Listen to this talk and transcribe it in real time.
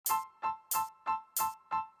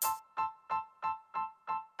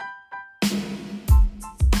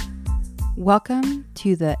Welcome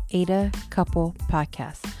to the Ada Couple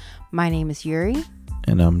Podcast. My name is Yuri.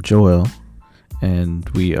 And I'm Joel. And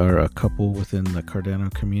we are a couple within the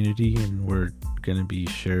Cardano community. And we're going to be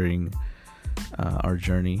sharing our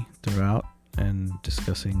journey throughout and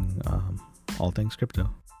discussing all things crypto.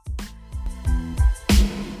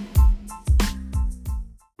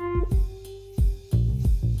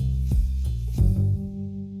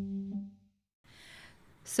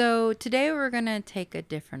 So today we're going to take a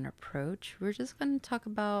different approach. We're just going to talk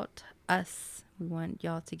about us. We want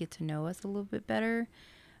y'all to get to know us a little bit better,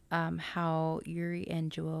 how Yuri and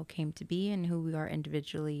Joel came to be and who we are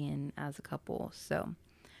individually and as a couple. So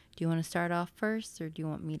do you want to start off first or do you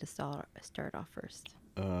want me to start off first?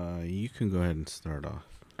 You can go ahead and start off.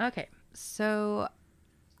 Okay. So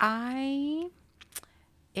I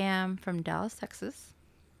am from Dallas, Texas.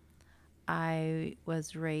 I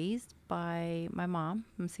was raised by my mom.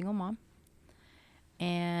 I'm a single mom.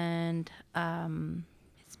 And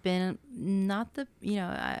it's been not the,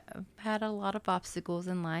 I've had a lot of obstacles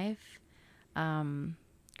in life.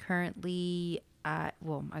 Currently, I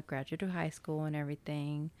graduated high school and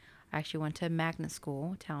everything. I actually went to magnet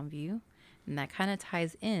school, Townview, and that kind of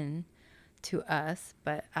ties in to us.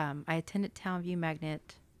 But I attended Townview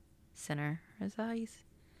Magnet Center. Is that how you say?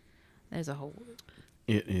 There's a whole word.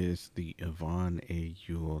 It is the Yvonne A.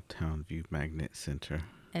 Ewell Townview Magnet Center.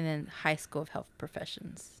 And then High School of Health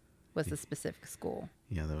Professions was the specific school.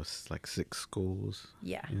 Yeah, there was like 6 schools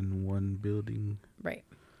in one building. Right.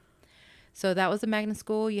 So that was a magnet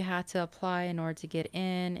school. You had to apply in order to get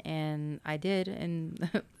in, and I did. And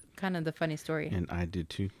kind of the funny story. And I did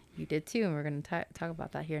too. You did too, and we're going to talk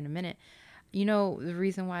about that here in a minute. You know the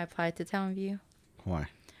reason why I applied to Townview? Why?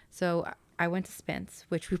 So I went to Spence,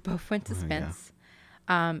 which we both went to Spence. Yeah.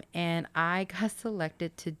 And I got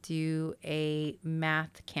selected to do a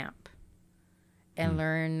math camp and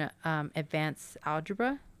learn advanced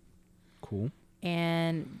algebra. Cool.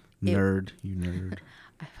 And you nerd.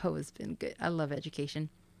 I've always been good. I love education.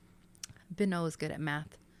 I've been always good at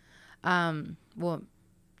math. Well,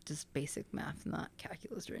 just basic math, not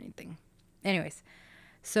calculus or anything. Anyways,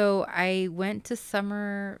 so I went to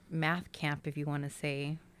summer math camp, if you want to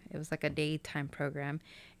say. It was like a daytime program.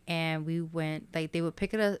 And we went, like, they would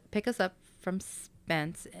pick us up from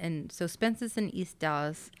Spence. And so Spence is in East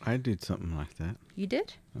Dallas. I did something like that. You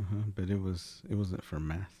did? But it wasn't for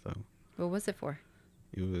math, though. What was it for?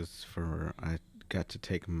 It was for, I got to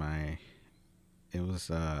take it was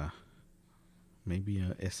maybe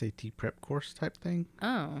a SAT prep course type thing.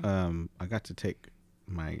 Oh. I got to take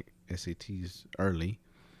my SATs early.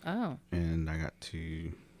 Oh. And I got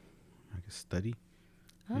to, I guess, study.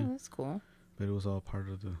 Oh, yeah. That's cool. But it was all part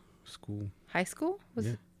of the school. High school? Was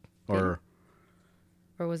it? Or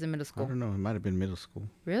was it middle school? I don't know. It might have been middle school.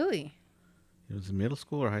 Really? It was middle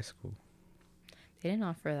school or high school? They didn't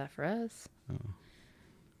offer that for us. Oh.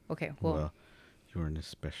 Okay, well, you weren't as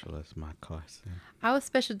special as my class then. I was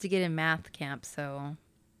special to get in math camp, so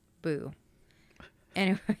boo.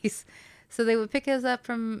 Anyways, so they would pick us up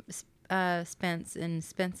from Spence, and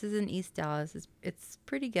Spence is in East Dallas. It's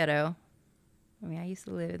pretty ghetto. I mean, I used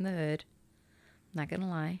to live in the hood. Not gonna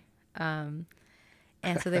lie. And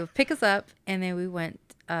so they would pick us up, and then we went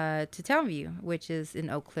to Townview, which is in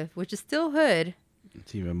Oak Cliff, which is still hood.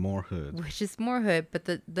 It's even more hood. Which is more hood, but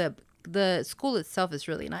the school itself is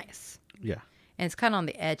really nice. Yeah. And it's kind of on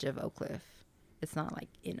the edge of Oak Cliff. It's not like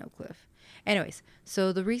in Oak Cliff. Anyways,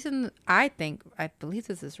 so the reason I believe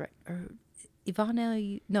this is right, or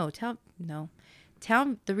Yvonne,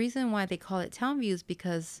 the reason why they call it Townview is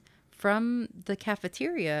because from the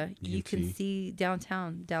cafeteria, you can see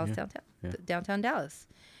downtown Dallas, downtown Dallas.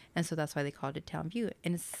 And so that's why they called it Townview.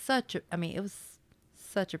 And it's it was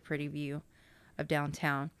such a pretty view of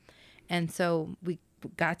downtown. And so we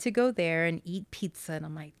got to go there and eat pizza. And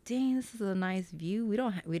I'm like, dang, this is a nice view. We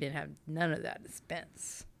didn't have none of that in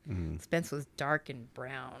Spence. Mm-hmm. Spence was dark and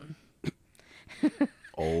brown.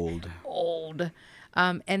 Old.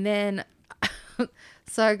 And then,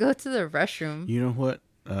 so I go to the restroom. You know what?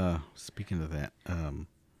 Speaking of that,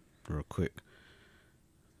 real quick,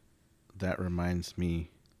 that reminds me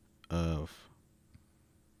of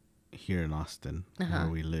here in Austin, where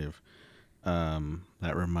we live.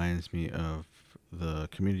 That reminds me of the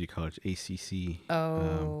community college ACC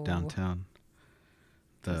downtown.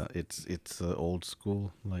 It's an old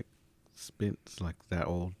school, like Spence, like that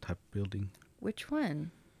old type of building. Which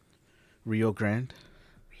one? Rio Grande.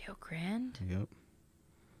 Rio Grande? Yep.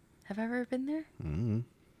 Have I ever been there? Mm-hmm.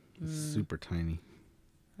 It's super tiny.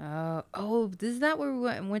 Oh, is that where we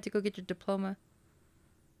went to go get your diploma?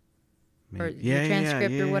 Maybe. Or your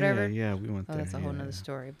transcript or whatever? Yeah, we went there. Oh, that's a whole nother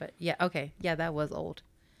story. But yeah, okay. Yeah, that was old.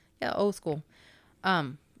 Yeah, old school.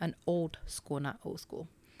 An old school, not old school.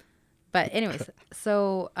 But anyways,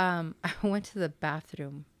 so I went to the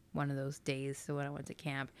bathroom one of those days. So when I went to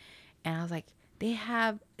camp, and I was like,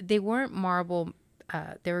 they weren't marble,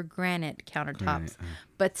 they were granite countertops,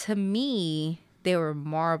 but to me they were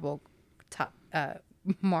marble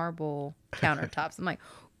countertops. I'm like,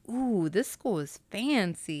 ooh, this school is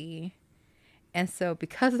fancy. And so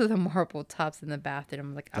because of the marble tops in the bathroom,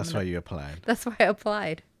 I'm like, that's why you applied. That's why I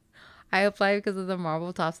applied. I applied because of the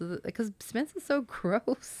marble tops, because Spence is so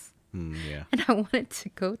gross. Yeah. And I wanted to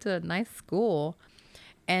go to a nice school.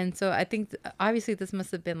 And so I think, obviously, this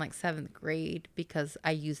must have been like 7th grade, because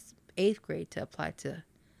I used 8th grade to apply to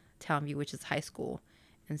Townview, which is high school.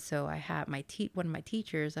 And so I had one of my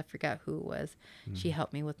teachers, I forgot who it was, she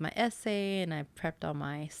helped me with my essay, and I prepped all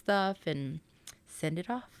my stuff and sent it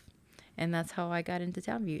off. And that's how I got into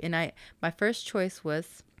Townview. And my first choice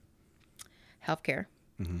was healthcare.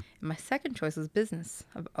 And my second choice was business.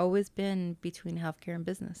 I've always been between healthcare and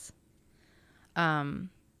business. And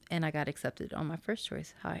I got accepted on my first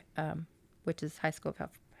choice, which is High School of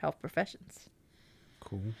Health Professions.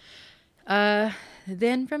 Cool.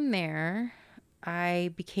 Then from there,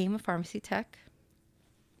 I became a pharmacy tech.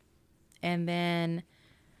 And then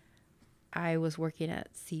I was working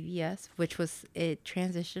at CVS, which was a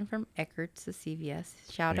transition from Eckert's to CVS.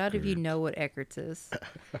 Shout out if you know what Eckert's is.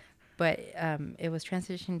 But it was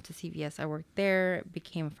transitioned to CVS. I worked there,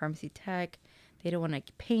 became a pharmacy tech. They didn't want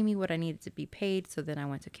to pay me what I needed to be paid, so then I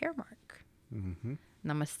went to Caremark. And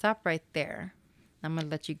I'm going to stop right there. I'm going to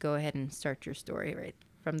let you go ahead and start your story right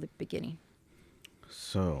from the beginning.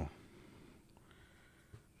 So,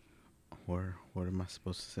 what am I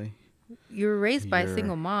supposed to say? You were raised by a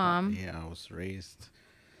single mom. Yeah, I was raised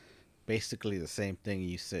basically the same thing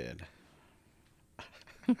you said.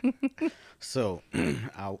 So,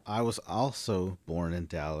 I was also born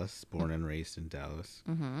and raised in Dallas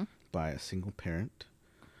by a single parent.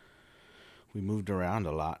 We moved around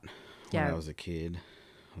a lot when I was a kid,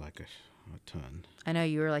 like a ton. I know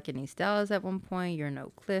you were like in East Dallas at one point. You're in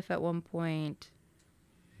Oak Cliff at one point.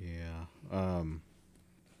 Yeah.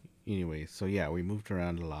 Anyway, so yeah, we moved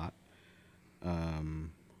around a lot.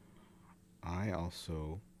 I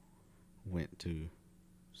also went to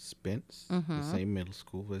Spence, the same middle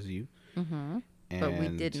school as you. But we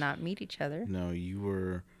did not meet each other. No,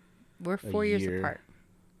 We're 4 years apart.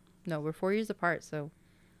 No, we're 4 years apart, so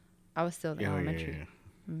I was still in elementary.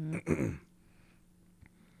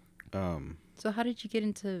 So how did you get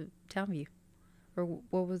into Townview? Or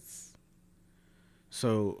what was...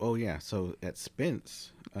 So at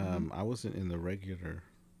Spence, I wasn't in the regular...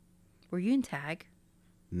 Were you in tag?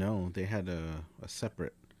 No, they had a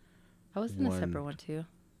separate... I was in a separate one too.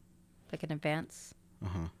 Like an advance.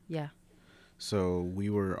 Yeah. So we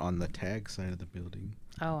were on the tag side of the building.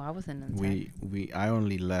 Oh, I wasn't in tag. I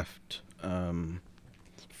only left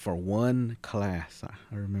for one class.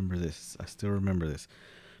 I remember this. I still remember this.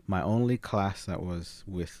 My only class that was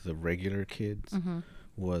with the regular kids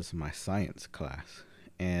was my science class.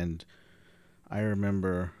 And I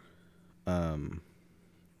remember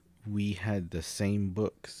we had the same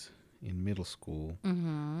books in middle school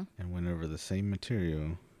and went over the same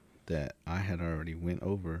material that I had already went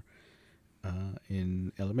over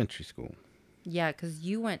in elementary school. Yeah, because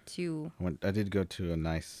you went to... I did go to a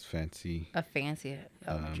nice, fancy... A fancy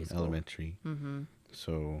elementary school. Elementary.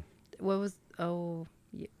 So... What was... Oh...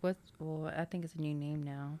 Well, I think it's a new name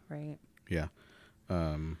now, right? Yeah.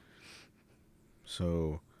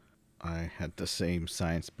 So I had the same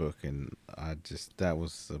science book, and that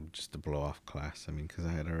was just a blow-off class. I mean, because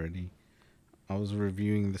I was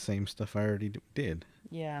reviewing the same stuff I already did.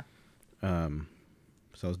 Yeah. So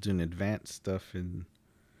I was doing advanced stuff in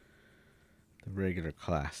the regular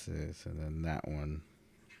classes, and then that one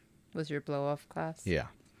was your blow-off class. Yeah.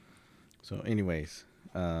 So anyways,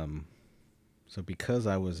 so because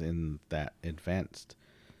I was in that advanced,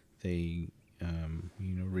 they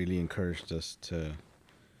really encouraged us to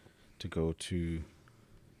go to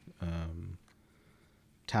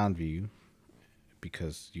Townview,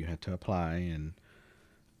 because you had to apply, and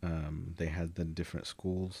they had the different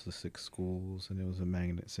schools, the 6 schools, and it was a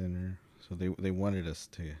magnet center. So they wanted us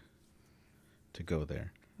to go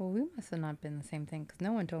there. Well, we must have not been the same thing, because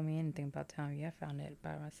no one told me anything about Townview. I found it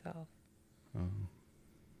by myself. Oh.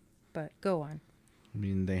 But go on. I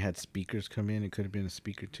mean, they had speakers come in. It could have been a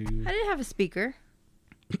speaker too. I didn't have a speaker.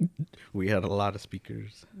 We had a lot of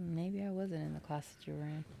speakers. Maybe I wasn't in the class that you were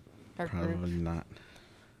in. Probably group. Not.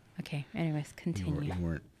 Okay. Anyways, continue. You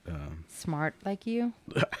weren't smart like you.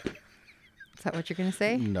 Is that what you're gonna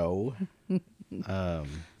say? No.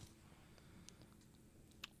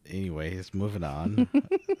 anyways, moving on.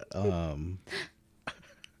 um,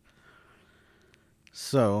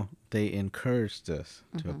 so they encouraged us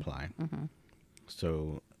to apply.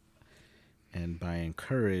 So, and by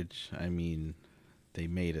encourage, I mean they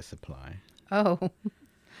made us apply. Oh.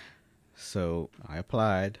 So I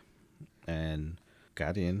applied and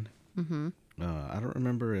got in. I don't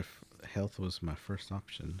remember if health was my first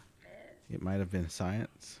option. It might have been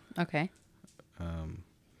science. Okay.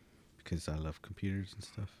 Because I love computers and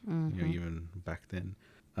stuff. You know, even back then.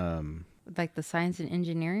 Like the science and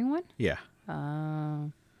engineering one? Yeah.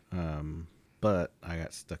 Oh. But I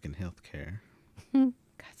got stuck in healthcare.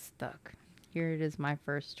 Got stuck. Here it is, my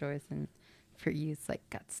first choice, and for you, it's like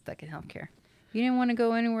got stuck in healthcare. You didn't want to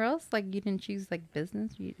go anywhere else? Like you didn't choose like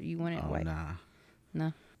business? You wanted what? Nah.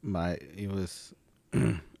 No. It was,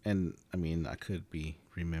 and I mean, I could be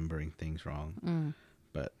remembering things wrong,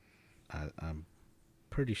 but I'm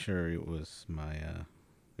pretty sure it was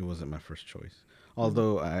it wasn't my first choice.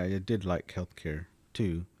 Although I did like healthcare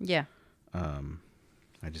too. Yeah.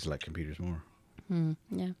 I just like computers more.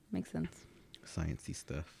 Yeah, makes sense. Sciencey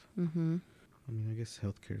stuff. I mean, I guess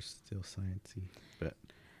healthcare's still sciencey, but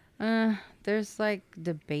there's like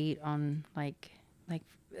debate on like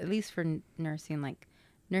at least for nursing, like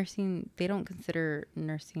nursing, they don't consider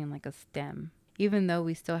nursing like a STEM, even though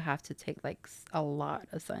we still have to take like a lot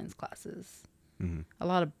of science classes, a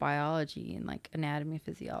lot of biology and like anatomy,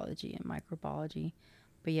 physiology, and microbiology,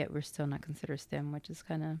 but yet we're still not considered STEM, which is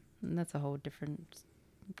that's a whole different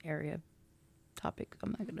area topic.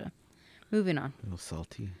 I'm not gonna. Moving on. A little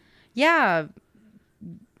salty. Yeah.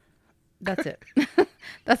 That's it.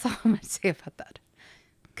 That's all I'm going to say about that.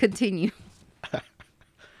 Continue.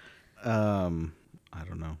 I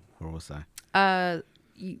don't know. Where was I?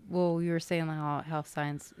 You were saying how health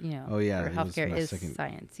science, Oh yeah, healthcare is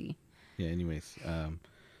sciencey. Yeah. Anyways,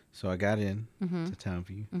 so I got in to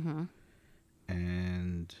Townview,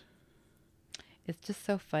 and it's just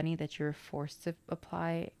so funny that you were forced to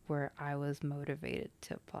apply where I was motivated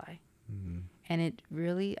to apply. And it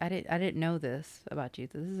really, I didn't know this about you.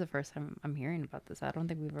 This is the first time I'm hearing about this. I don't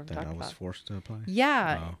think we've ever talked about it. I was forced to apply?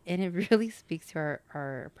 Yeah. Oh. And it really speaks to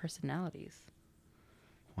our personalities.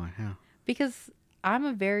 Why? How? Because I'm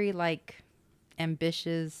a very like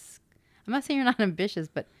ambitious. I'm not saying you're not ambitious,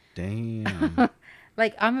 but damn.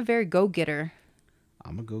 Like I'm a very go-getter.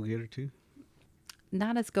 I'm a go-getter too.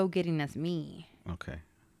 Not as go-getting as me. Okay.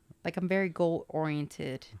 Like I'm very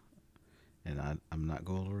goal-oriented. And I'm not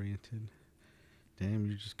goal-oriented. Damn,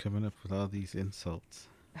 you're just coming up with all these insults.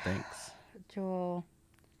 Thanks. Joel,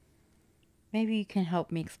 maybe you can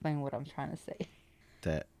help me explain what I'm trying to say.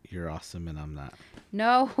 That you're awesome and I'm not.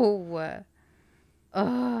 No.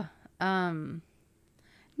 No,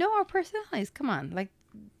 our personalities. Come on. Like,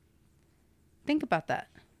 think about that.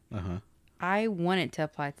 Uh-huh. I wanted to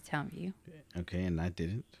apply to Townview. Okay, and I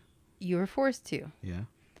didn't. You were forced to. Yeah.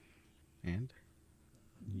 And?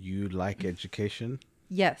 You like education?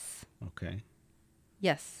 Yes. Okay.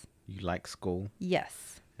 Yes. You like school?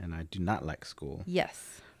 Yes. And I do not like school.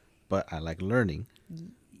 Yes. But I like learning.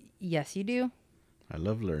 Yes, you do. I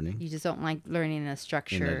love learning. You just don't like learning in a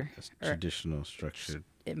structure. In a traditional structured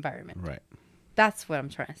environment. Right. That's what I'm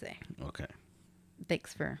trying to say. Okay.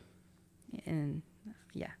 Thanks for, and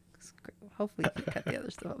yeah, hopefully you can cut the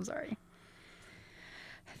other stuff. I'm sorry.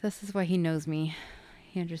 This is why he knows me.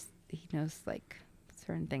 He knows like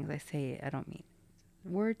certain things I say I don't mean.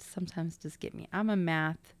 Words sometimes just get me. I'm a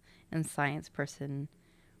math and science person.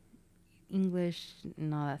 English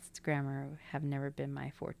and all that's grammar have never been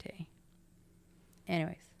my forte.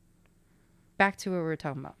 Anyways, back to what we were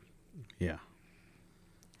talking about. Yeah.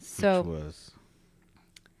 So, which was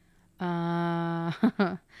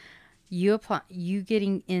you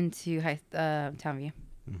getting into Townview.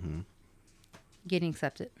 Mm-hmm. Getting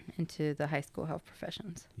accepted into the high school health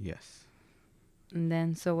professions. Yes. And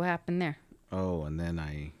then, so what happened there? Oh, and then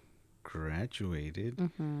I graduated.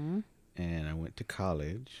 Mm-hmm. And I went to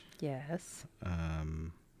college. Yes.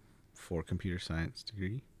 For computer science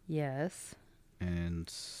degree. Yes. And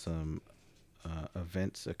some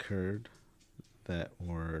events occurred that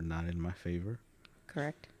were not in my favor.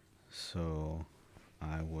 Correct. So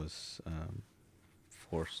I was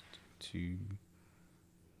forced to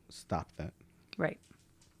stop that. Right.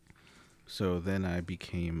 So then I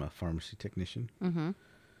became a pharmacy technician. Mm-hmm.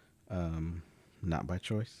 Not by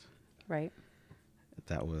choice. Right.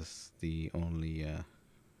 That was the only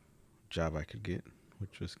job I could get,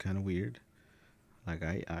 which was kind of weird. Like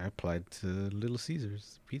I applied to Little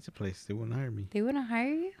Caesars pizza place. They wouldn't hire me. They wouldn't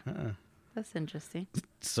hire you? Uh-uh. That's interesting.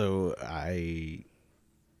 So I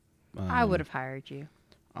would have hired you.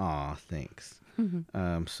 Aw, thanks.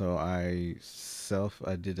 So I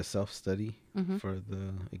did a self study for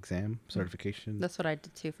the exam certification. That's what I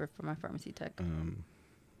did too for my pharmacy tech.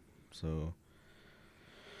 So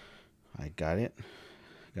I got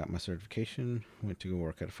my certification, went to go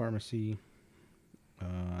work at a pharmacy.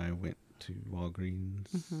 I went to Walgreens,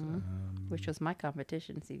 which was my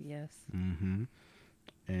competition, CVS.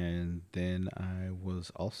 And then I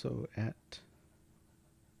was also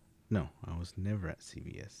no, I was never at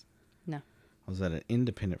CVS. No. I was at an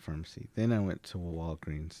independent pharmacy. Then I went to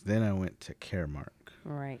Walgreens. Then I went to Caremark.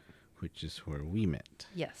 Right. Which is where we met.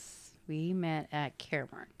 Yes. We met at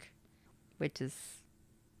Caremark, which is...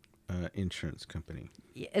 insurance company.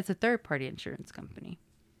 Yeah, it's a third-party insurance company.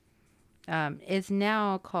 It's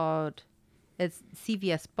now called... It's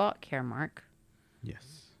CVS bought Caremark.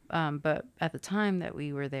 Yes. But at the time that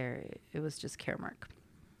we were there, it was just Caremark.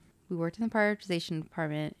 We worked in the prioritization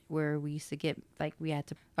department where we used to get, we had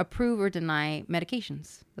to approve or deny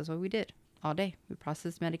medications. That's what we did all day. We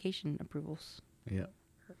processed medication approvals. Yeah.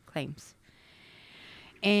 Claims.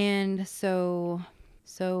 And so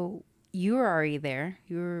you were already there.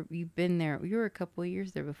 You've been there. You were a couple of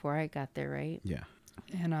years there before I got there, right? Yeah.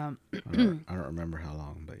 And I don't remember how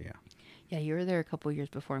long, but yeah. Yeah, you were there a couple of years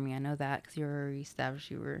before me. I know that because you were already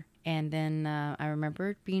established. And then I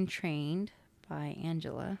remember being trained by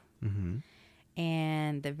Angela.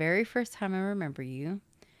 And the very first time I remember you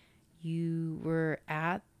were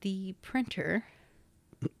at the printer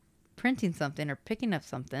printing something or picking up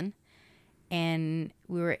something, and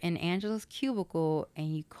we were in Angela's cubicle,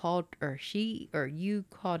 and you called, you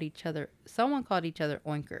called each other, someone called each other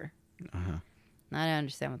oinker. And I didn't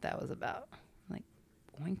understand what that was about. Like,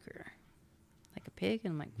 oinker, like a pig?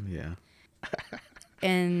 And I'm like, yeah.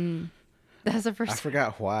 And that's the first I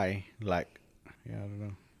forgot why. I don't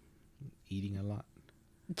know. Eating a lot.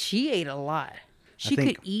 She ate a lot. She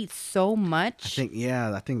could eat so much. I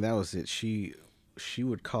think that was it. She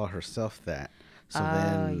would call herself that. So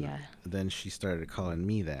then she started calling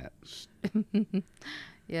me that.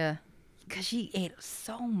 Yeah. Because she ate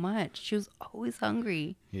so much. She was always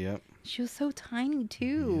hungry. Yep. She was so tiny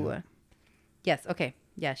too. Yeah. Yes. Okay.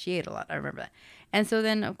 Yeah, she ate a lot. I remember that. And so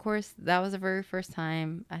then, of course, that was the very first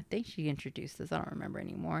time. I think she introduced us. I don't remember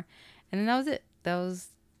anymore. And then that was it. And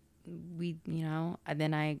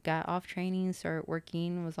then I got off training, started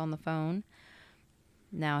working, was on the phone.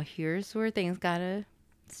 Now here's where things got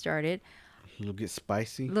started. A little bit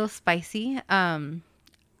spicy. A little spicy.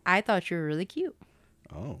 I thought you were really cute.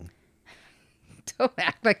 Oh. Don't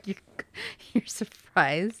act like you're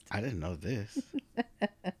surprised. I didn't know this.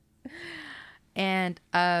 And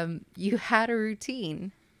you had a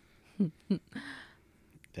routine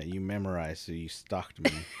that you memorized, so you stalked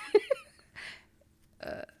me.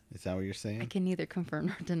 Is that what you're saying? I can neither confirm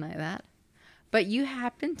nor deny that. But you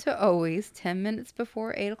happen to always 10 minutes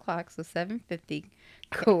before 8 o'clock, so 7:50,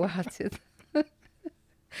 go out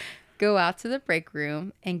to the break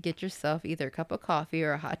room and get yourself either a cup of coffee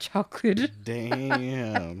or a hot chocolate.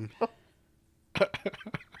 Damn.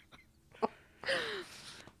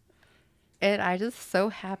 And I just so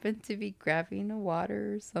happened to be grabbing a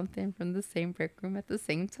water or something from the same break room at the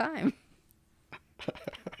same time.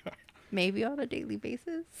 Maybe on a daily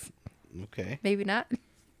basis. Okay. Maybe not.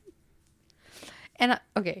 And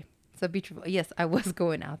okay, so be truthful. Yes, I was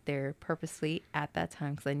going out there purposely at that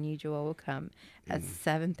time because I knew Joel would come at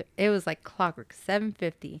 7:30. It was like clockwork.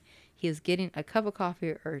 7:50. He was getting a cup of coffee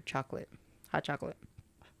or hot chocolate,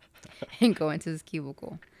 and go into his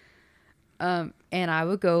cubicle. And I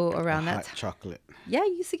would go around that hot chocolate. Yeah,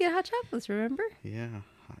 you used to get hot chocolates. Remember? Yeah,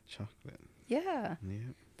 hot chocolate. Yeah.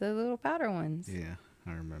 Yeah. The little powder ones. Yeah,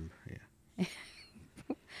 I remember. Yeah.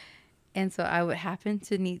 And so I would happen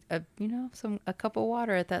to need a cup of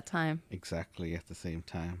water at that time. Exactly at the same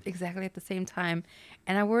time.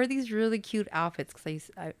 And I wore these really cute outfits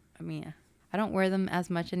because I don't wear them as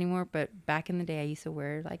much anymore, but back in the day I used to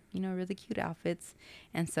wear really cute outfits.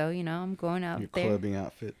 And so, I'm going out there. Your clubbing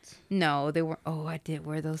outfits? No, they were, I did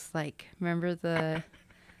wear those, remember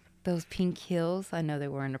those pink heels? I know they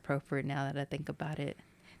weren't appropriate now that I think about it.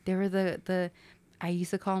 They were I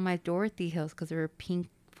used to call them my Dorothy heels because they were pink,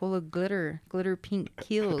 full of glitter pink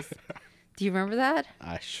heels. Do you remember that?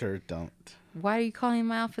 I sure don't. Why are you calling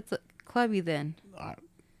my outfits clubby then?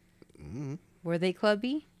 Were they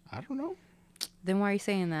clubby? I don't know. Then why are you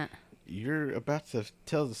saying that? You're about to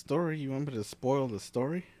tell the story. You want me to spoil the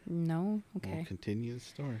story? No. Okay. We'll continue the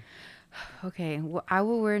story. Okay. Well, I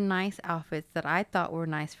will wear nice outfits that I thought were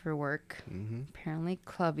nice for work. Mm-hmm. Apparently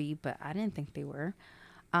clubby, but I didn't think they were.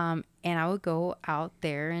 And I would go out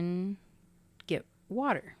there and get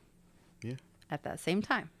water. Yeah. At that same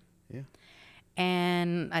time. Yeah.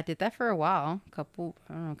 And I did that for a while, I don't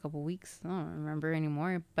know, a couple weeks. I don't remember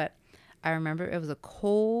anymore, but I remember it was a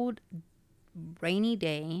cold, rainy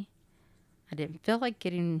day. I didn't feel like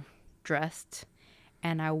getting dressed,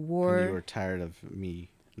 and I wore. And you were tired of me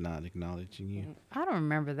not acknowledging you. I don't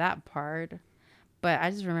remember that part, but I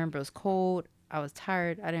just remember it was cold. I was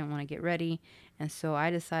tired. I didn't want to get ready, and so I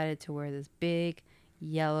decided to wear this big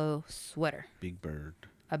yellow sweater. Big Bird.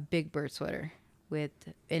 A Big Bird sweater and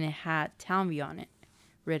it had Townview on it,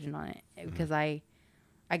 written on it, because I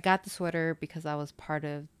got the sweater because I was part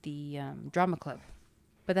of the drama club,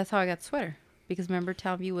 but that's how I got the sweater, because remember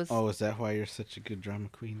Townview was. Oh, is that why you're such a good drama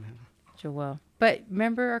queen now? Joelle. But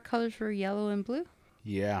remember our colors were yellow and blue.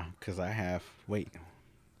 Yeah, because I have. Wait.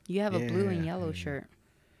 You have a blue and yellow shirt.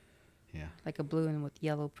 Yeah. Like a blue and with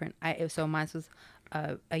yellow print. So mine was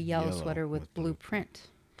a yellow sweater with blue print.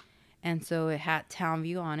 And so it had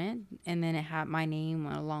Townview on it, and then it had my name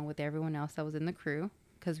along with everyone else that was in the crew,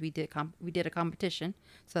 because we did a competition,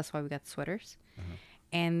 so that's why we got the sweaters.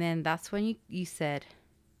 And then that's when you said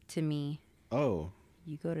to me, "Oh,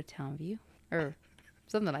 you go to Townview," or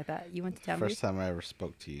something like that. You went to Townview. First time I ever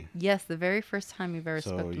spoke to you. Yes, the very first time you've ever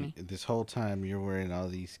spoke to me. This whole time you're wearing all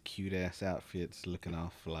these cute ass outfits, looking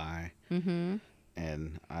all fly. And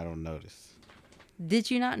I don't notice. Did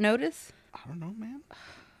you not notice? I don't know, man.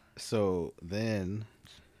 So then,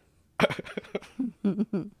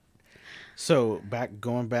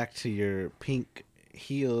 going back to your pink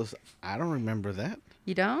heels, I don't remember that.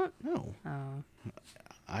 You don't? No. Oh.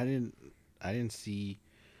 I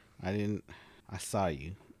saw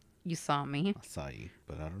you. You saw me. I saw you,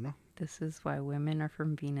 but I don't know. This is why women are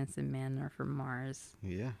from Venus and men are from Mars.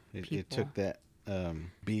 Yeah, it took that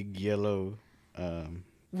big yellow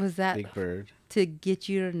was that Big Bird to get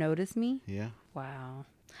you to notice me? Yeah. Wow.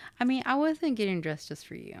 I mean, I wasn't getting dressed just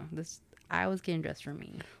for you. I was getting dressed for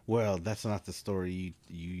me. Well, that's not the story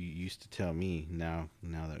you used to tell me. Now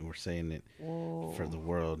that we're saying it for the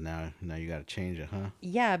world, now you got to change it, huh?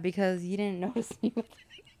 Yeah, because you didn't notice me with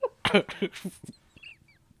it.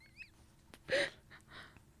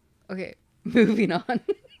 Okay, moving on.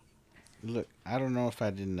 Look, I don't know if I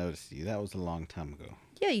didn't notice you. That was a long time ago.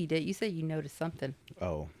 Yeah, you did. You said you noticed something.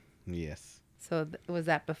 Oh, yes. So was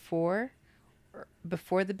that before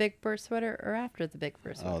the Big Bird sweater or after the Big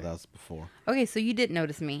Bird sweater? Oh, that was before. Okay, so you did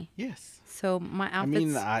notice me. Yes. So my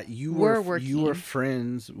outfits you were working. You were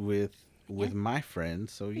friends with my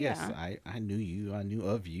friends, so yes, I knew you. I knew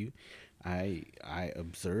of you. I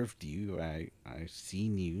observed you. I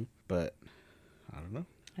seen you, but I don't know.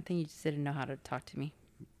 I think you just didn't know how to talk to me.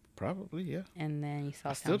 Probably, yeah. And then you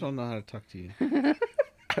saw. I still don't know how to talk to you.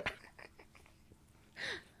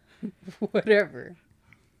 Whatever.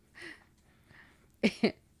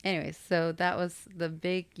 Anyways, so that was the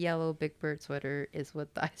big yellow Big Bird sweater is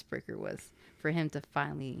what the icebreaker was for him to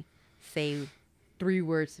finally say 3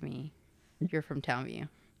 words to me. You're from Townview.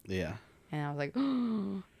 Yeah. And I was like,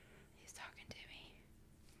 oh, he's talking to me.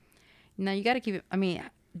 Now you got to keep it. I mean,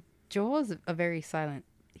 Joel is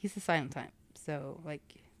he's a silent type. So like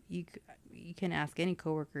you can ask any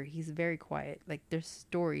coworker. He's very quiet. Like there's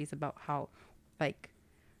stories about how like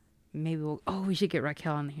maybe we should get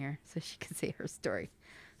Raquel on here so she can say her story.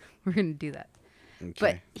 We're gonna do that. Okay.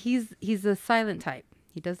 But he's a silent type.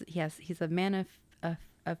 He's a man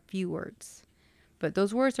of few words, but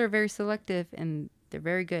those words are very selective and they're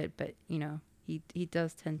very good. But he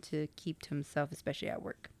does tend to keep to himself, especially at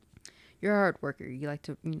work. You're a hard worker. You like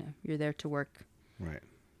to you're there to work, right?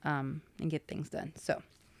 And get things done. So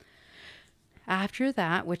after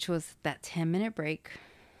that, which was that 10-minute break,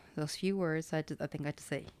 those few words, I think I just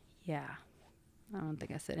say. Yeah. I don't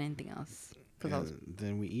think I said anything else.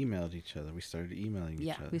 Then we emailed each other. We started emailing each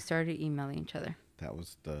other. Yeah, we started emailing each other. That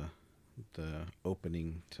was the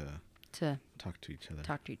opening to talk to each other.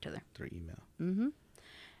 Talk to each other. Through email. Mm-hmm.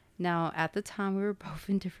 Now, at the time, we were both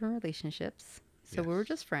in different relationships. So we were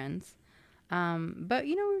just friends. But,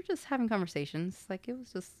 we were just having conversations. Like, it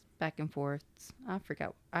was just back and forth. I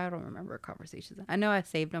forgot. I don't remember conversations. I know I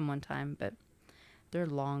saved them one time, but they're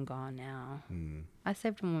long gone now. I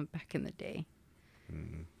saved them back in the day.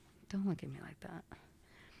 Don't look at me like that.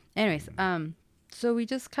 Anyways, so we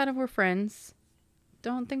just kind of were friends.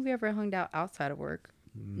 Don't think we ever hung out outside of work.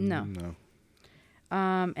 No.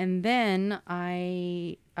 And then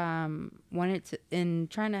I wanted to, in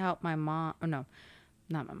trying to help my mom. Oh no,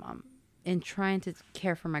 not my mom. In trying to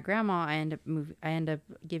care for my grandma, I end up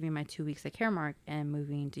giving my 2 weeks of care mark and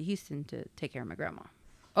moving to Houston to take care of my grandma.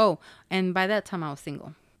 Oh, and by that time I was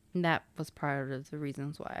single. And that was part of the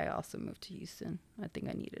reasons why I also moved to Houston. I think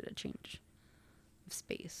I needed a change of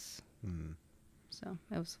space. So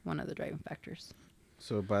it was one of the driving factors.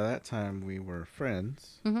 So by that time, we were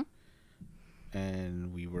friends. Mm-hmm.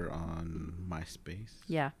 And we were on MySpace.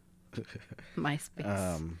 Yeah.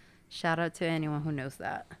 MySpace. Shout out to anyone who knows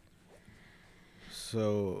that.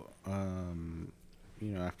 So,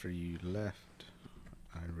 after you left,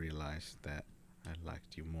 I realized that I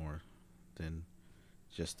liked you more than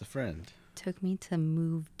just a friend. Took me to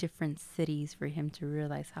move different cities for him to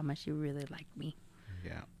realize how much he really liked me.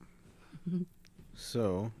 Yeah.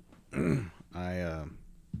 So, I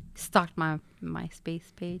stalked my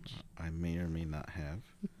MySpace page. I may or may not have.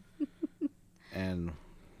 And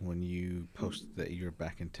when you posted that you're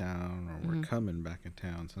back in town or were coming back in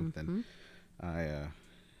town, something, I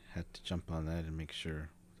had to jump on that and make sure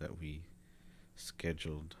that we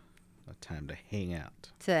scheduled a time to hang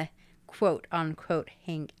out. To quote unquote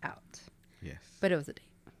hang out. Yes. But it was a date.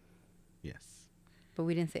 Yes. But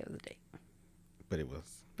we didn't say it was a date. But it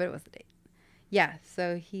was. But it was a date. Yeah.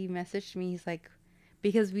 So he messaged me. He's like,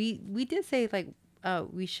 because we did say like,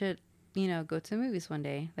 we should, go to movies one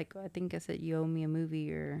day. Like I think I said you owe me a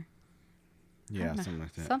movie or. Yeah, something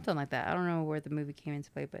like that. Something like that. I don't know where the movie came into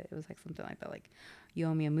play, but it was like something like that. Like, you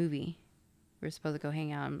owe me a movie. We were supposed to go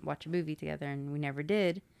hang out and watch a movie together, and we never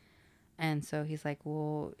did. And so he's like,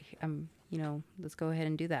 well, let's go ahead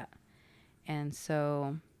and do that. And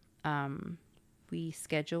so we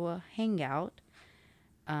schedule a hangout,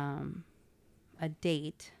 a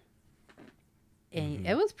date. And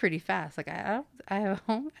it was pretty fast. Like, I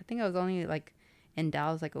think I was only, like, in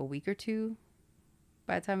Dallas, like, a week or two.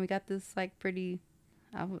 By the time we got this, like,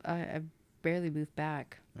 I barely moved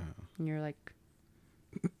back. Oh. And you're like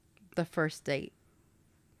the first date.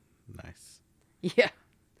 Nice. Yeah.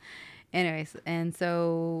 Anyways, and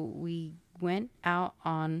so we went out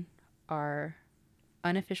on our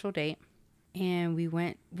unofficial date, and we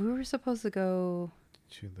were supposed to go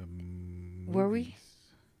to the movies. Were we?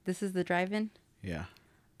 This is the drive-in? Yeah.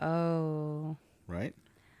 Oh. Right?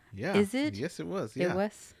 Yeah. Is it? Yes, it was. Yeah. It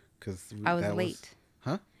was? Because I was late.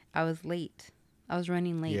 Huh? I was late. I was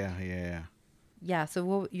running late. Yeah. Yeah, so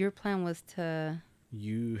what your plan was to...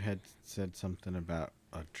 You had said something about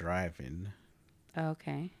a drive-in.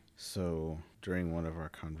 Okay. So during one of our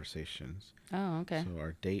conversations. Oh, okay. So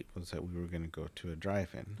our date was that we were going to go to a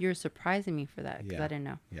drive-in. You're surprising me for that because I didn't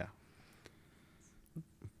know. Yeah.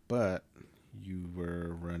 But you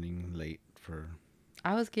were running late for...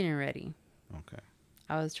 I was getting ready. Okay.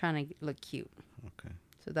 I was trying to look cute. Okay.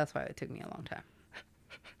 So that's why it took me a long time.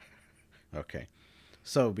 Okay.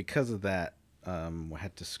 So because of that, we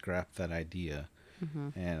had to scrap that idea.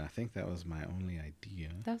 Mm-hmm. And I think that was my only idea.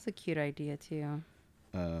 That was a cute idea, too.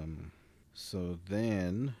 So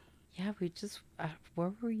then... Yeah, we just...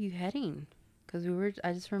 where were you heading? Because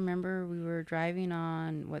I just remember we were driving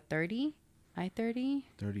on, what, 30? I-30?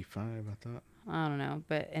 35, I thought. I don't know.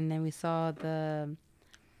 And then we saw that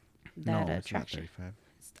attraction. It's not 35.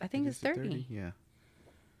 I think it's 30. Yeah.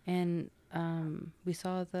 And we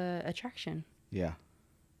saw the attraction. Yeah.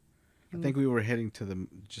 I think we were heading to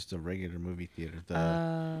just a regular movie theater.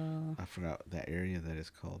 I forgot that area that is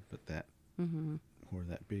called, but that where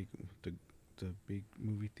that big the big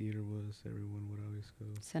movie theater was. Everyone would always go.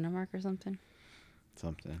 Cinemark or something.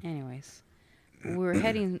 Anyways, we were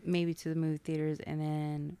heading maybe to the movie theaters, and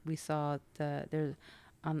then we saw there's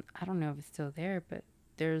I don't know if it's still there, but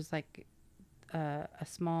there's like a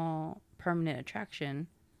small permanent attraction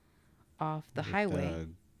off the highway.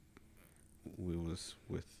 We was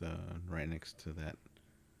with right next to that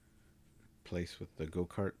place with the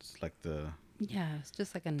go-karts, like it's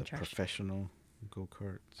just like an attraction. Professional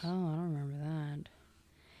go-karts. Oh, I don't remember that.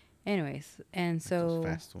 Anyways, and like so those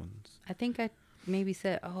fast ones. I think I maybe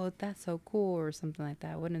said, "Oh, that's so cool," or something like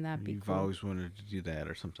that. Wouldn't that be cool? You've always wanted to do that,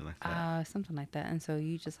 or something like that. Something like that. And so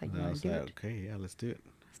you just like, and you want to do it? Okay, yeah, let's do it.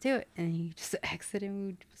 Let's do it. And you just exited, and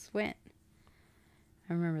we just went.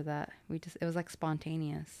 I remember that. It was like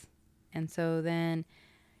spontaneous. And so then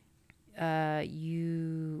I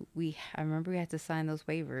remember we had to sign those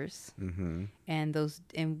waivers. Mm-hmm. And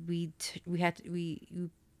we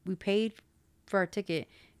paid for our ticket,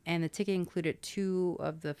 and the ticket included 2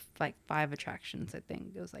 of the 5 attractions. I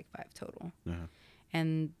think it was like 5 total. Uh-huh.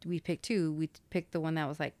 And we picked 2. We picked the one that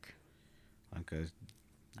was like I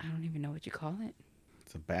don't even know what you call it.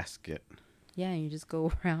 It's a basket. Yeah, and you just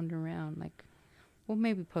go round and round. Like, we'll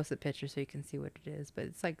maybe post a picture so you can see what it is. But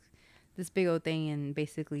it's like this big old thing, and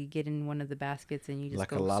basically get in one of the baskets, and you just like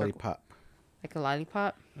go a lollipop. Circle. Like a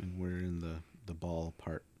lollipop. And we're in the ball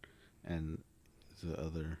part, and the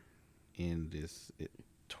other end it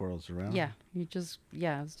twirls around. Yeah, it's just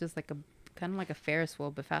like kind of like a Ferris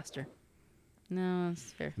wheel, but faster. No,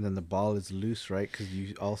 it's fair. And then the ball is loose, right? Because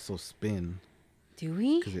you also spin. Do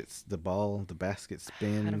we? Because it's the ball, the basket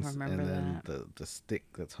spins, I don't remember and then that. the stick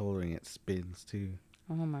that's holding it spins too.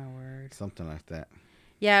 Oh my word. Something like that.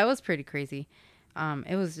 Yeah, it was pretty crazy.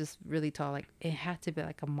 It was just really tall. Like it had to be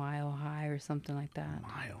like a mile high or something like that. A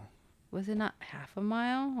mile. Was it not half a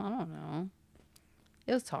mile? I don't know.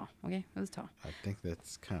 It was tall. Okay, it was tall. I think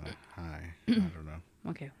that's kind of high. I don't know.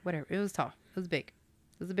 Okay, whatever. It was tall. It was big.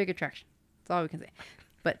 It was a big attraction. That's all we can say.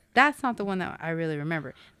 But that's not the one that I really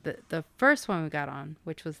remember. The first one we got on,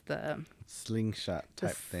 which was the slingshot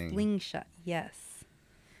type thing. Slingshot, yes.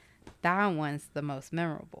 That one's the most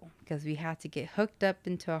memorable because we had to get hooked up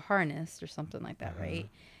into a harness or something like that, right?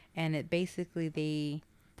 And it basically they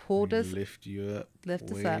pulled us, lift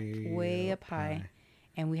us up way up high,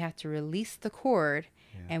 and we had to release the cord,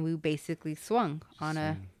 and we basically swung on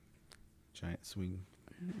a giant swing.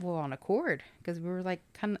 Well, on a cord because we were like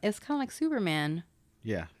it's kind of like Superman.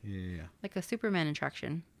 Yeah. Like a Superman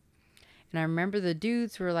attraction. And I remember the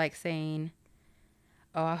dudes were like saying,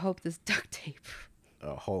 "Oh, I hope this duct tape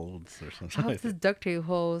holds or something. I hope this duct tape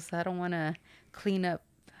holds. I don't want to clean up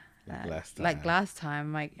like last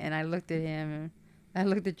time." Like, and I looked at him and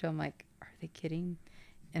I looked at Joe. I'm like, "Are they kidding?"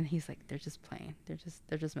 And he's like, "They're just playing. They're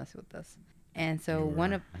just messing with us." And so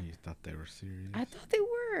you thought they were serious? I thought they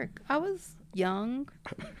were. I was young.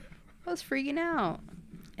 I was freaking out.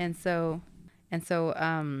 And so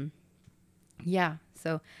yeah.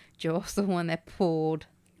 So Joel's the one that pulled.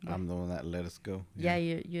 I'm the one that let us go. Yeah,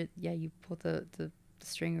 you pulled the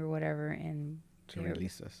string or whatever and to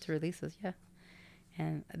release us. To release us, yeah.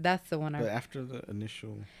 And that's the one. But after the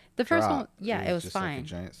initial, the first one, yeah, it was just fine. Like a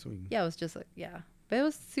giant swing. Yeah, it was just like but it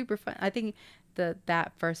was super fun. I think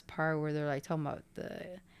that first part where they're like talking about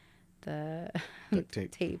the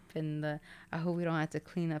tape and I hope we don't have to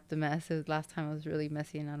clean up the mess. Last time it was really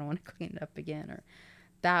messy and I don't want to clean it up again. Or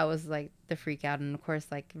that was like the freak out, and of course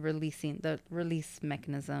like releasing the release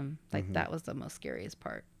mechanism. Like that was the most scariest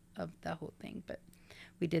part of the whole thing. But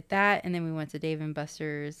we did that, and then we went to Dave and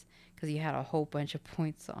Buster's because you had a whole bunch of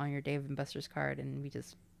points on your Dave and Buster's card, and we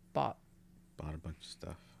just bought a bunch of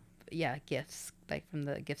stuff. Yeah, gifts like from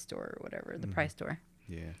the gift store or whatever, the prize store.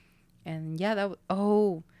 Yeah. And that was,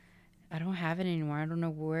 I don't have it anymore. I don't know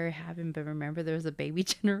where it happened, but remember there was a baby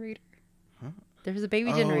generator. Huh? There was a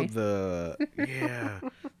baby generator.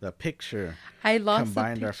 The picture. I lost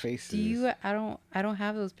combined our faces. I don't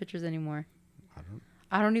have those pictures anymore.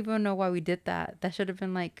 I don't even know why we did that. That should have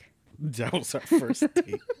been like. That was our first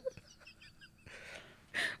date.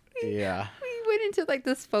 Yeah. We went into like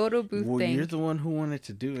this photo booth thing. Well, you're the one who wanted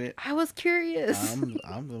to do it. I was curious.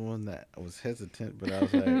 I'm the one that was hesitant, but I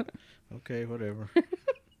was like, okay, whatever.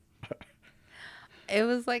 It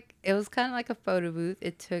was kind of like a photo booth.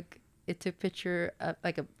 It took picture of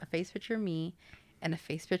like a face picture of me and a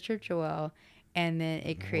face picture of Joelle, and then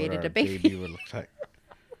it created a baby would look like.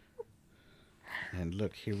 And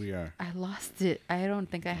look, here we are. I lost it. I don't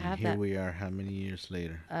think I have that. Here we are. How many years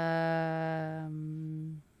later?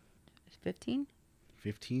 15.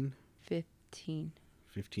 15. 15.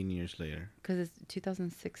 15 years later. Because it's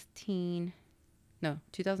 2016. No,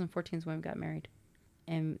 2014 is when we got married,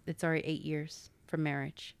 and it's already 8 years from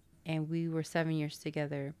marriage, and we were 7 years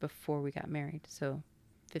together before we got married. So,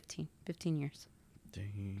 15 years.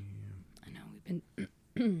 Damn. I know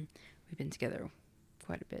we've been together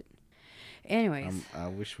quite a bit. Anyways, I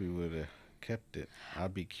wish we would have kept it.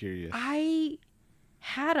 I'd be curious. I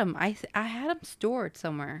had them. I had them stored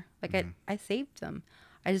somewhere. Like I saved them.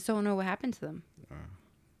 I just don't know what happened to them.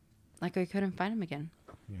 Like I couldn't find them again.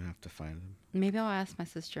 You have to find them. Maybe I'll ask my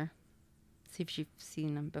sister, see if she's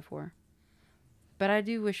seen them before. But I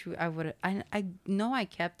do wish I would. I know I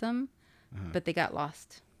kept them, but they got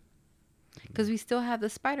lost. Because we still have the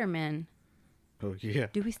Spider-Man. Oh, yeah.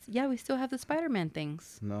 Do we? Yeah, we still have the Spider-Man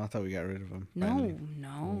things. No, I thought we got rid of them. No.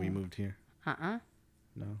 When we moved here. No,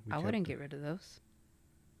 I wouldn't get rid of those.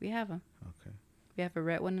 We have them. Okay. We have a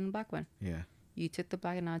red one and a black one. Yeah. You took the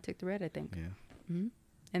black and I took the red, I think. Yeah. Mm-hmm.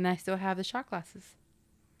 And I still have the shot glasses.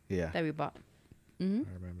 Yeah. That we bought. Mm-hmm.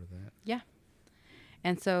 I remember that. Yeah.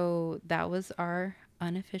 And so that was our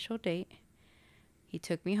unofficial date. He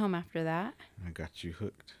took me home after that. I got you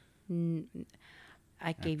hooked.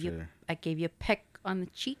 I gave you a peck on the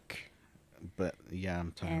cheek. But yeah,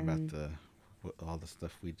 I'm talking about all the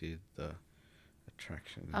stuff we did, the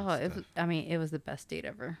attraction. It was the best date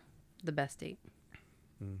ever. The best date.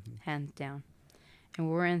 Hands down. And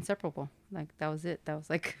we were inseparable. Like that was it. That was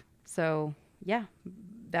like, so yeah,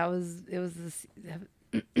 it was this,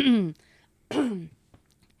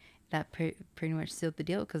 that pretty much sealed the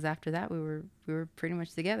deal, because after that we were pretty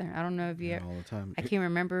much together. I don't know if you all the time. I can't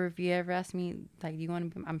remember if you ever asked me, like, do you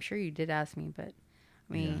want to be, I'm sure you did ask me, but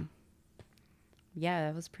I mean, yeah,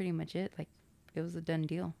 that was pretty much it. Like, it was a done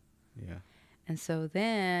deal. Yeah. And so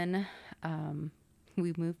then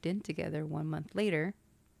we moved in together 1 month later.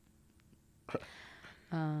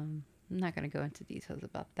 I'm not going to go into details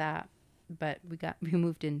about that, but we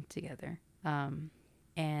moved in together.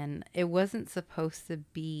 And it wasn't supposed to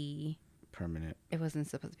be permanent. It wasn't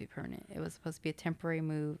supposed to be permanent. It was supposed to be a temporary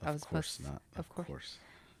move. Of course not. Of course.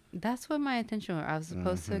 That's what my intention was. I was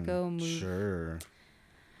supposed to go move. Sure.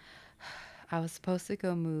 I was supposed to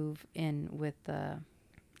go move in with a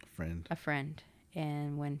friend.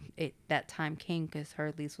 And when that time came, because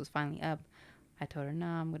her lease was finally up, I told her, no,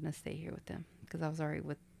 I'm going to stay here with them. Because I was already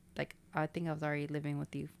I think I was already living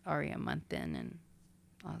with you already a month in. And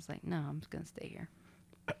I was like, no, I'm just going to stay here.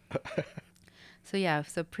 So, yeah.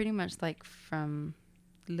 So, pretty much like from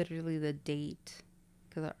literally the date,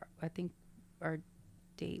 because I think our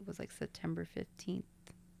date was like September 15th.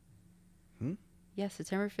 Yeah,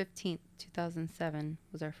 September 15th, 2007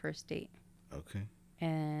 was our first date. Okay.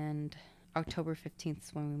 And October 15th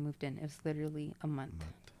is when we moved in. It was literally a month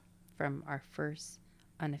from our first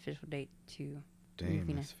unofficial date to Damn,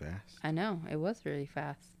 that's fast. I know. It was really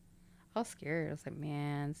fast. I was scared. I was like,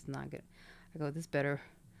 man, it's not good. I was like,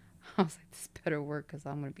 this better work because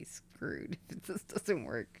I'm going to be screwed if this doesn't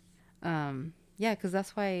work. Yeah, because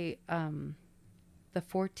that's why the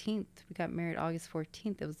 14th, we got married August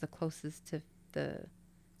 14th. It was the closest to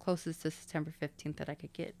September 15th that I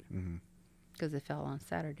could get because it fell on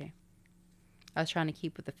Saturday. I was trying to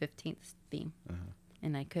keep with the 15th theme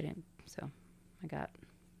and I couldn't. So I got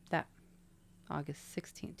that August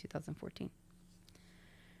 16th, 2014.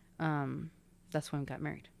 That's when we got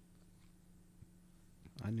married.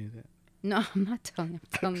 I knew that. No, I'm not telling you.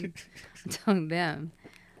 I'm telling them.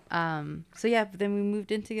 So yeah, but then we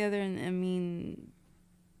moved in together, and I mean,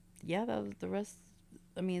 yeah, that was the rest.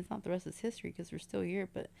 I mean, it's not the rest is history because we're still here,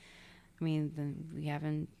 but I mean,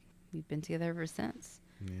 then we've been together ever since.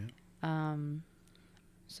 Yeah.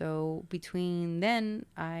 So between then,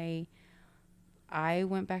 I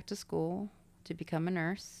went back to school to become a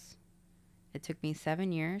nurse. It took me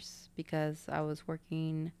 7 years because I was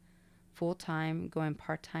working full-time, going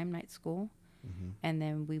part-time night school. And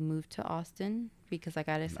then we moved to Austin because I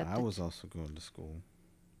got accepted. I was also going to school.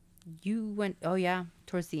 You went, oh yeah,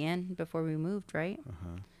 towards the end before we moved, right?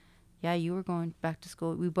 Yeah, you were going back to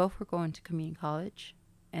school. We both were going to community college.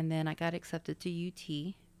 And then I got accepted to UT.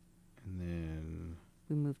 And then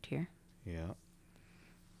we moved here. Yeah.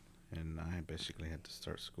 And I basically had to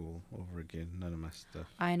start school over again. None of my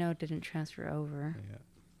stuff. I know, didn't transfer over. Yeah.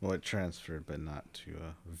 Well, it transferred, but not to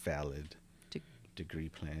a valid degree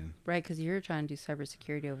plan. Right, because you're trying to do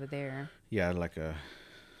cybersecurity over there. Yeah, like I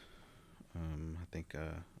think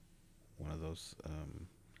one of those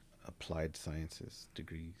applied sciences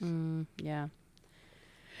degrees. Yeah.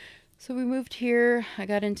 So we moved here. I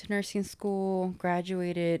got into nursing school,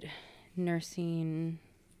 graduated nursing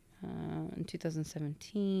in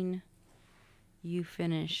 2017. You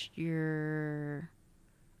finished your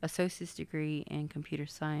associate's degree in computer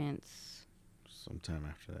science. Sometime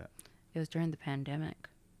after that. It was during the pandemic.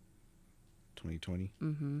 2020?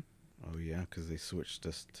 Oh, yeah, because they switched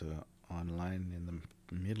us to online in the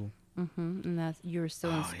middle. And you were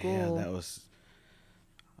still in school. Yeah, that was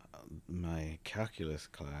my calculus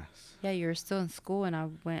class. Yeah, you were still in school, and I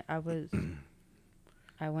went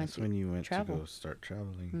That's when you went travel. to go start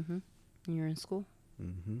traveling. And you were in school.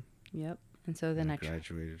 Yep. And so then I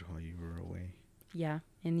graduated while you were away. Yeah,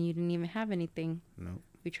 and you didn't even have anything. No.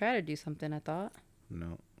 We tried to do something, I thought.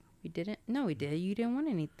 No. We didn't? No, we did. You didn't want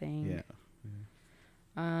anything.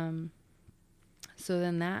 Yeah. So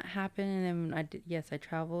then that happened, and then I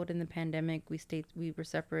traveled in the pandemic. We were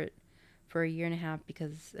separate for 1.5 years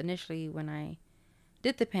because initially when I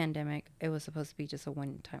did the pandemic, it was supposed to be just a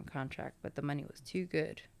one-time contract, but the money was too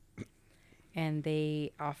good. And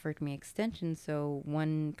they offered me extension, so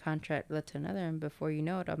one contract led to another, and before you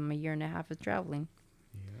know it, I'm 1.5 years of traveling.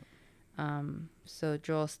 Yeah. So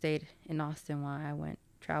Joel stayed in Austin while I went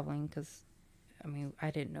traveling because, I mean,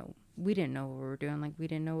 we didn't know what we were doing. Like, we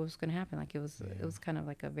didn't know what was going to happen. Like, it was kind of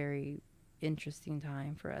like a very interesting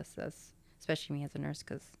time for us, especially me as a nurse,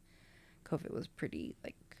 because COVID was pretty,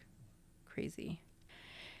 like, crazy.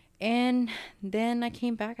 And then I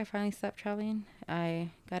came back. I finally stopped traveling.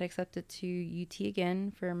 I got accepted to UT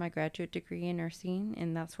again for my graduate degree in nursing,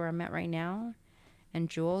 and that's where I'm at right now. And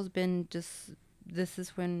Joel's been this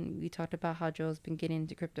is when we talked about how Joel's been getting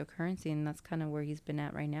into cryptocurrency, and that's kind of where he's been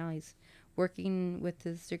at right now. He's working with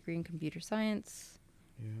his degree in computer science,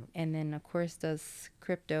 and then, of course, does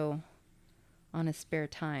crypto on his spare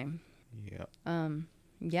time. Yeah.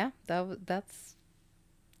 Yeah, that's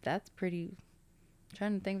pretty...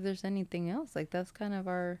 trying to think if there's anything else. Like, that's kind of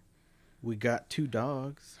our... We got 2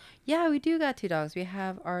 dogs. Yeah, we do got 2 dogs. We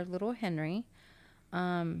have our little Henry.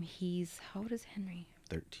 He's... How old is Henry?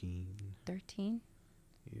 13. 13?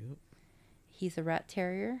 Yep. He's a rat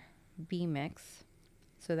terrier, B mix.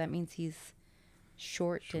 So that means he's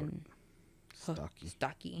short. And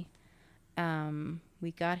stocky.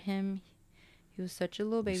 We got him. He was such a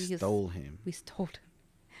little baby. We stole him. We stole him.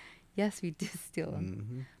 Yes, we did steal him.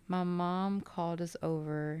 Mm-hmm. My mom called us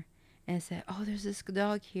over and said, "Oh, there's this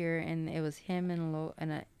dog here," and it was him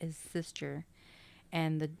and his sister.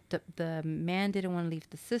 And the man didn't want to leave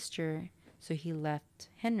the sister, so he left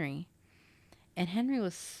Henry. And Henry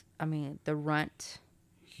was, I mean, the runt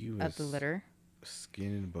of the litter.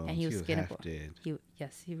 Skin and bones. And he was half dead.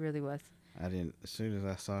 Yes, he really was. As soon as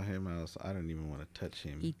I saw him, I didn't even want to touch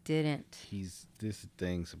him. He didn't. This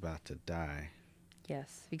thing's about to die.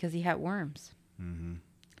 Yes, because he had worms. Mm-hmm.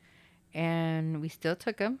 And we still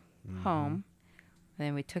took him home. And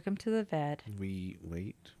then we took him to the vet. We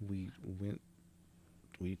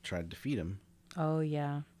tried to feed him. Oh,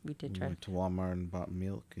 yeah. We did try. We went to Walmart and bought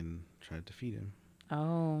milk and tried to feed him.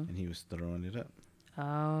 Oh. And he was throwing it up.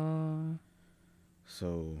 Oh.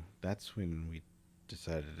 So that's when we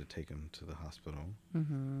decided to take him to the hospital.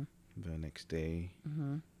 Mm-hmm. The next day.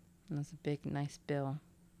 Mm-hmm. That's a big, nice bill.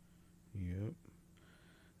 Yep.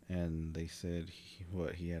 And they said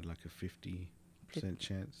he had like a 50%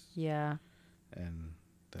 chance. Yeah. And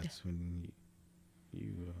that's when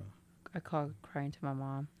you I called crying to my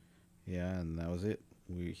mom. Yeah, and that was it.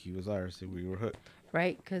 He was ours. We were hooked.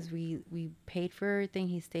 Right, because we paid for everything.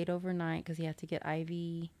 He stayed overnight because he had to get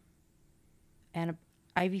IV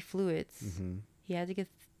fluids. Mm-hmm. He had to get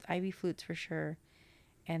IV fluids for sure,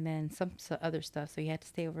 and then some other stuff. So he had to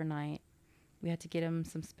stay overnight. We had to get him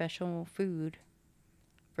some special food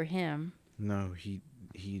for him. No, we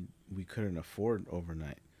couldn't afford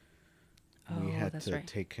overnight. Oh, we had that's to right.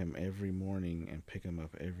 take him every morning and pick him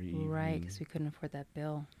up every evening. Right, because we couldn't afford that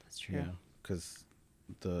bill. That's true. Yeah, because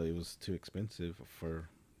it was too expensive for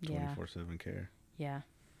 24/7 care. Yeah,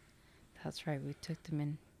 that's right. We took them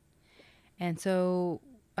in, and so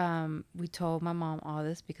we told my mom all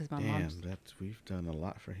this because we've done a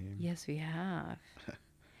lot for him. Yes, we have.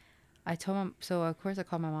 I told him. So of course I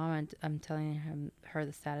called my mom and I'm telling her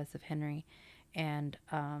the status of Henry, and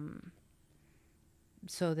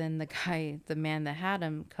so then the man that had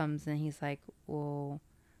him comes and he's like, well,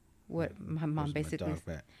 what? My mom basically,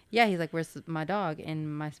 yeah, he's like, where's my dog?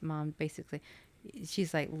 And my mom basically,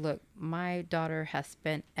 she's like, look, my daughter has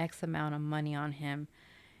spent X amount of money on him.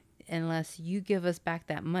 Unless you give us back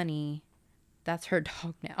that money, that's her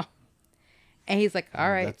dog now. And he's like, all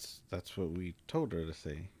right. That's what we told her to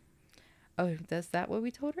say. Oh, is that what we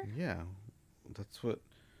told her? Yeah, that's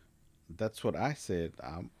what I said.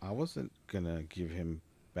 I wasn't gonna give him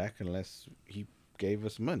back unless he gave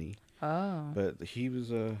us money. Oh. But he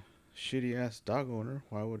was a shitty ass dog owner.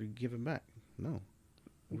 Why would he give him back? No,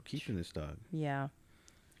 we're keeping this dog. Yeah.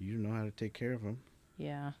 You know how to take care of him.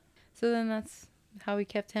 Yeah. So then that's how we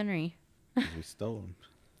kept Henry. We stole him.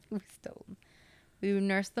 We stole him. We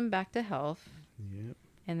nursed him back to health. Yep.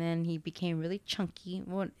 And then he became really chunky.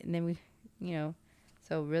 Well, and then we,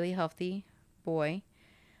 so really healthy boy.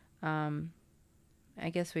 I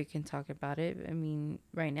guess we can talk about it. I mean,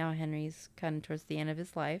 right now Henry's kind of towards the end of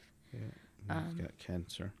his life. Yeah. He's got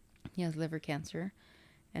cancer. He has liver cancer.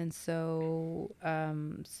 And so,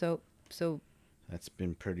 so that's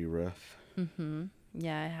been pretty rough. Mm-hmm.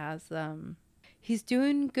 Yeah, it has. He's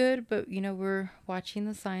doing good, but we're watching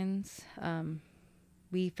the signs.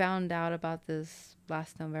 We found out about this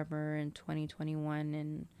last November in 2021,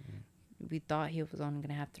 and we thought he was only going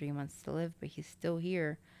to have 3 months to live, but he's still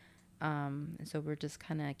here. And so we're just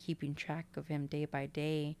kind of keeping track of him day by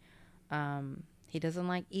day. He doesn't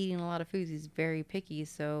like eating a lot of foods. He's very picky,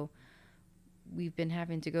 so we've been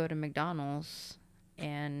having to go to McDonald's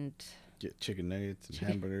and get chicken nuggets and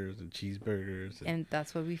hamburgers and cheeseburgers. And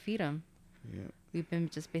that's what we feed him. Yeah. We've been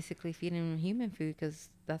just basically feeding him human food because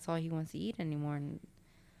that's all he wants to eat anymore. And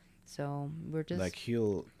so we're just like he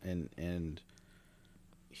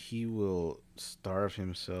will starve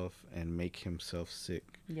himself and make himself sick.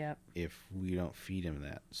 Yep. If we don't feed him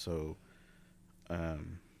that. So,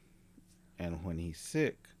 and when he's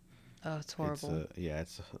sick, oh, it's horrible.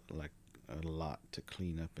 It's like a lot to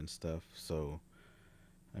clean up and stuff. So,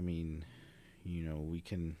 I mean, we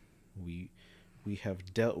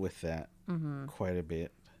have dealt with that quite a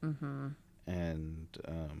bit, and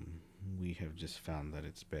we have just found that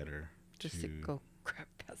it's better just to go grab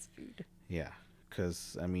fast food. Yeah,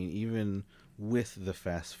 because I mean, even with the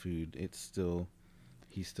fast food,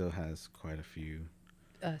 he still has quite a few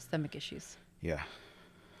stomach issues. Yeah.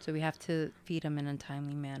 So we have to feed him in a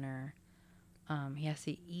timely manner. He has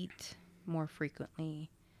to eat more frequently.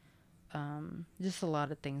 Just a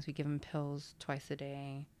lot of things. We give him pills twice a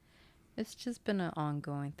day. It's just been an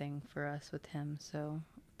ongoing thing for us with him. So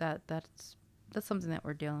that's something that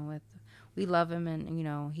we're dealing with. We love him,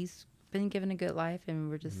 and he's been given a good life, and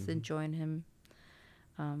we're just enjoying him.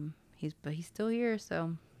 He's still here,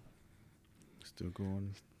 so still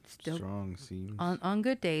going strong. Seems on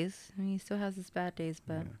good days. I mean, he still has his bad days,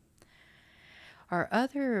 but our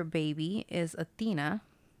other baby is Athena.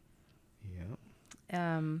 Yep.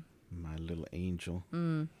 My little angel.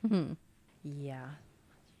 Yeah.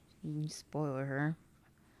 You spoiler her.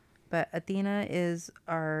 But Athena is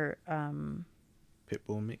our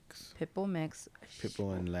Pitbull mix. Pitbull mix.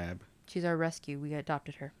 Pitbull and lab. She's our rescue. We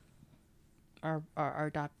adopted her.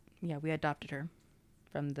 We adopted her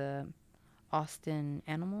from the Austin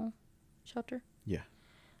Animal Shelter. Yeah.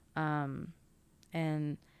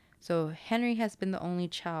 And so Henry has been the only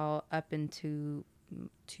child up into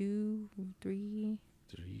 3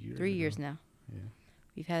 years now. Yeah.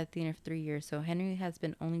 We've had Athena for 3 years. So Henry has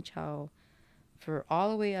been only child for all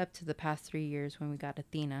the way up to the past 3 years when we got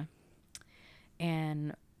Athena.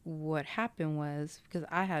 And what happened was, because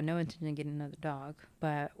I had no intention of getting another dog,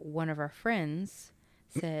 but one of our friends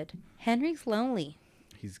said, Henry's lonely.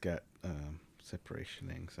 He's got separation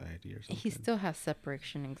anxiety or something. He still has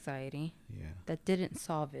separation anxiety. Yeah. That didn't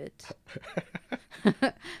solve it.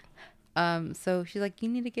 So she's like, you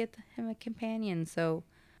need to get him a companion. So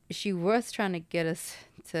she was trying to get us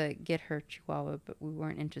to get her Chihuahua, but we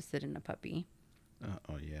weren't interested in a puppy.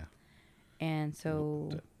 Oh yeah. And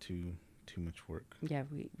so too much work. Yeah,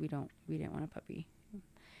 we didn't want a puppy.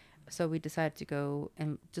 So we decided to go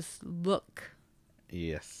and just look.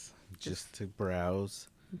 Yes. Just to browse.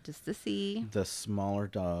 Just to see. The smaller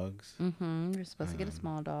dogs. Mm-hmm. We're supposed to get a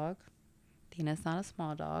small dog. Tina's not a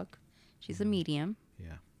small dog. She's a medium.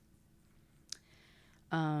 Yeah.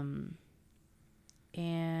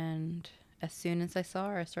 And as soon as I saw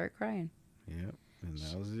her, I started crying. Yep. And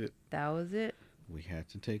that was it. That was it. We had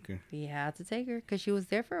to take her. We had to take her because she was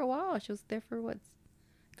there for a while. She was there for a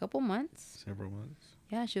couple months. Several months.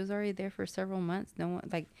 Yeah, she was already there for several months. No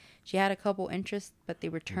one she had a couple interests, but they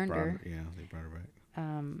returned her. Yeah, they brought her back.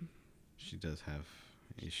 She does have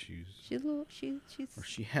issues.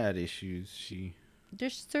 She had issues.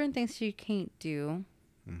 There's certain things she can't do,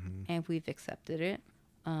 and we've accepted it.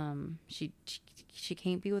 She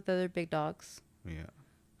can't be with other big dogs. Yeah.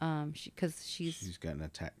 Because she's gotten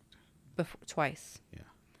attacked twice. Yeah.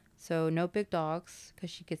 So no big dogs because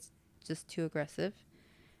she gets just too aggressive,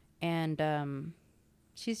 and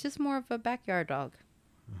she's just more of a backyard dog.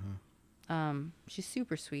 She's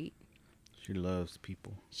super sweet. She loves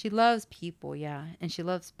people. She loves people, yeah, and she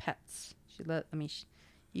loves pets.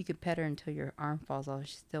 You could pet her until your arm falls off.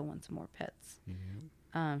 She still wants more pets.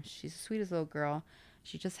 Yeah. She's the sweetest little girl.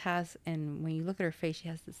 She just has, and when you look at her face, she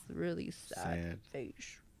has this really sad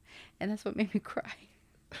face, and that's what made me cry.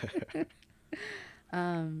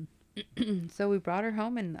 So we brought her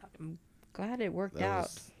home, and I'm glad it worked out.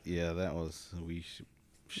 We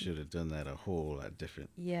should have done that a whole lot different.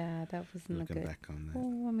 Yeah, that wasn't looking good. Back on that.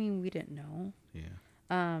 Well, I mean, we didn't know. Yeah.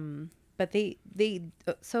 But they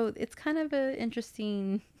so it's kind of an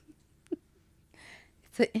interesting.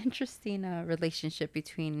 It's an interesting relationship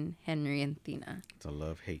between Henry and Athena. It's a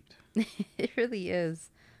love-hate. It really is.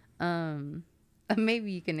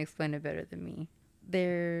 Maybe you can explain it better than me.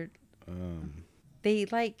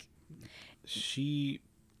 She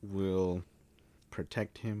will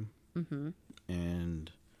protect him.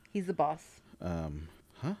 And he's the boss.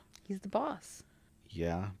 Huh? He's the boss.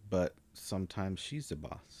 Yeah, but sometimes she's the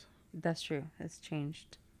boss. That's true. It's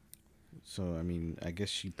changed. So, I mean, I guess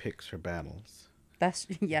she picks her battles.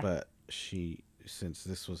 Yeah. But since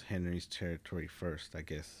this was Henry's territory first, I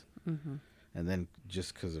guess. And then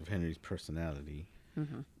just because of Henry's personality,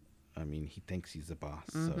 I mean, he thinks he's the boss.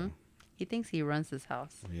 So he thinks he runs his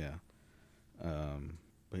house. Yeah.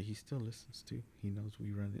 But he still listens too. He knows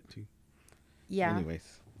we run it too. Yeah.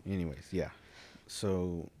 Anyways, yeah.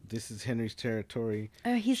 So this is Henry's territory.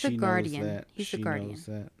 He's the guardian. He's the guardian. Knows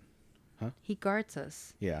that. Huh? He guards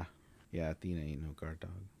us. Yeah. Yeah, Athena ain't no guard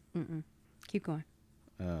dog. Keep going.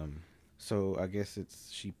 So I guess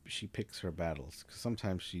she picks her battles. 'Cause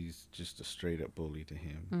sometimes she's just a straight up bully to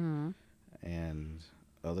him. And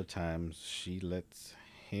other times she lets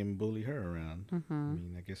him bully her around. I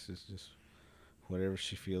mean, I guess it's just whatever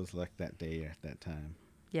she feels like that day at that time.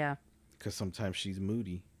 Yeah. Because sometimes she's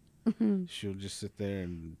moody. She'll just sit there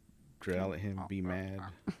and growl at him, be mad.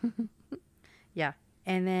 Yeah.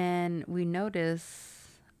 And then we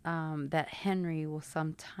notice that Henry will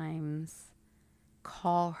sometimes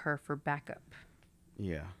call her for backup.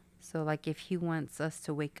 Yeah. So, like, if he wants us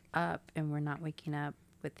to wake up and we're not waking up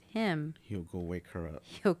with him, he'll go wake her up.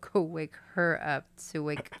 He'll go wake her up to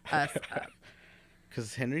wake us up.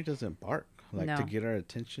 Because Henry doesn't bark. Like, to get our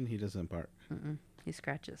attention, he doesn't bark. He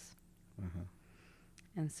scratches. Uh-huh.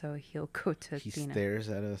 And so he'll go to He Athena. stares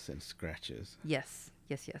at us and scratches. Yes.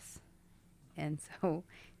 And so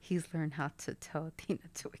he's learned how to tell Athena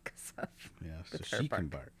to wake us up. Yeah, so she can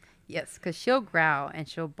bark. Yes, because she'll growl and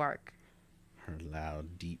she'll bark. Her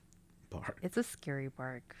loud, deep bark. It's a scary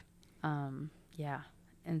bark. Yeah.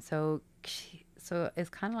 And so it's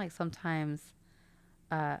kind of like sometimes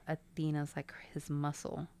Athena's like his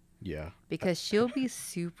muscle. Yeah. Because she'll be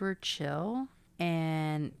super chill.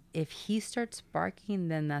 And if he starts barking,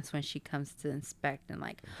 then that's when she comes to inspect and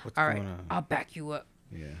like, what's all going right, on? I'll back you up.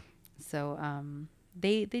 Yeah. So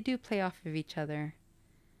they do play off of each other.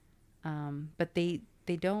 But they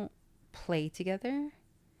don't play together.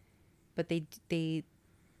 But they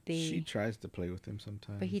she tries to play with him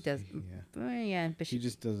sometimes. But he does. Yeah. But he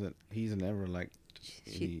just doesn't. He's never like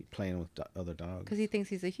playing with other dogs. Because he thinks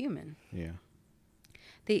he's a human. Yeah.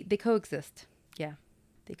 They coexist. Yeah.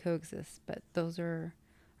 They coexist. But those are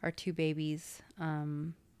our two babies.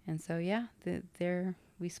 And so, yeah,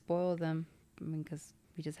 we spoil them. I mean, because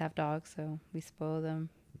we just have dogs, so we spoil them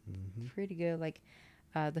pretty good. Like,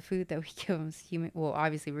 the food that we give them is human. Well,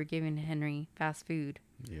 obviously, we're giving Henry fast food.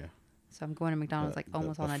 Yeah. So I'm going to McDonald's like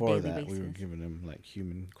almost on a daily basis. We were giving him like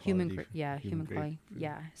human quality. Human quality.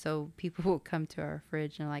 Yeah. So people will come to our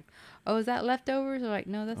fridge and like, oh, is that leftovers? Or like,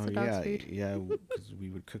 no, that's the dog's food. Yeah, because we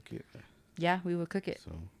would cook it. Yeah, we would cook it.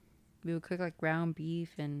 So we would cook like ground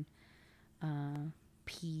beef and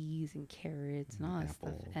peas and carrots and all that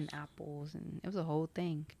stuff and apples, and it was a whole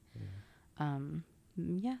thing.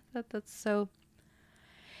 Yeah. That's so.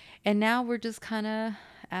 And now we're just kind of,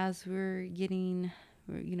 as we're getting,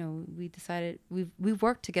 you know, we decided we've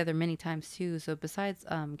worked together many times too. So besides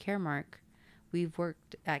Caremark, we've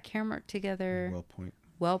worked at Caremark together,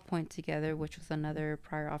 WellPoint together, which was another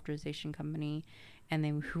prior authorization company, and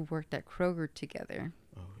then we worked at Kroger together.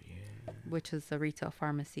 Oh yeah. Which is a retail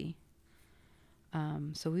pharmacy.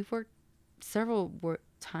 So we've worked several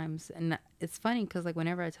times, and it's funny because like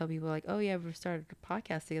whenever I tell people like, oh yeah, we started a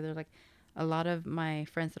podcast together, like a lot of my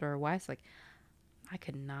friends that are wives like, I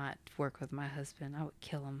could not work with my husband. I would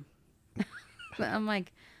kill him. But I'm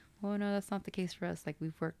like, well, no, that's not the case for us. Like,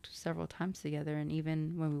 we've worked several times together. And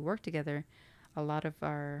even when we work together, a lot of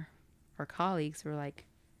our colleagues were like,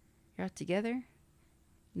 you're out together?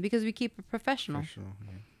 Because we keep it professional.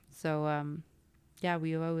 Yeah. So, yeah,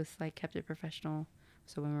 we always, like, kept it professional.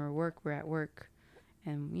 So when we're at work, we're at work.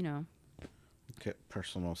 And, you know. Kept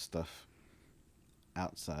personal stuff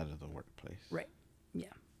outside of the workplace. Right. Yeah.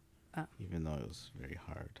 Even though it was very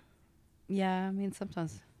hard. Yeah, I mean,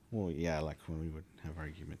 sometimes. Well, yeah, like when we would have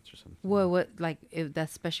arguments or something. Well,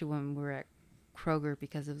 that's especially when we were at Kroger,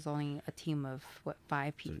 because it was only a team of,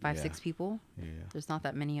 6 people. Yeah. There's not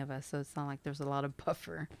that many of us, so it's not like there's a lot of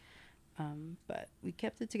buffer. But we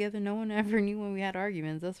kept it together. No one ever knew when we had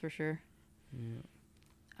arguments, that's for sure.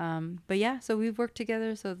 Yeah. But yeah, so we've worked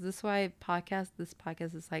together. So this is why this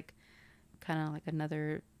podcast is like kind of like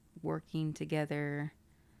another working together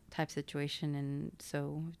type situation. And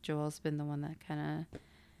so Joel's been the one that kind of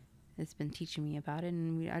has been teaching me about it,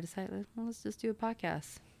 and I decided, well, let's just do a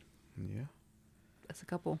podcast. Yeah. As a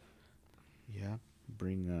couple. Yeah.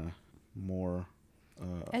 Bring more.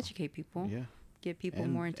 Educate people. Yeah. Get people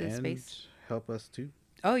more into the space. Help us too.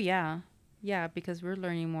 Oh yeah, yeah, because we're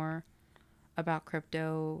learning more about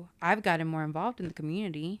crypto. I've gotten more involved in the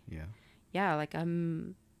community. Yeah. Yeah, like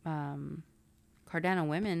I'm Cardano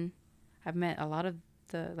women. I've met a lot of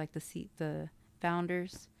the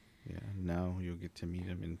founders. Yeah, now you'll get to meet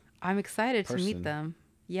them I'm excited to meet them.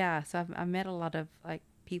 Yeah, so I've met a lot of like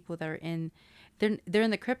people that are they're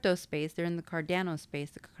in the crypto space, they're in the Cardano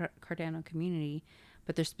space, the Cardano community,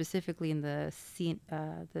 but they're specifically in the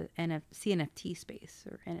CNFT space,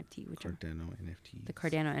 or NFT, which Cardano NFT. The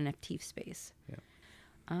Cardano NFT space.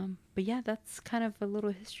 Yeah. But yeah, that's kind of a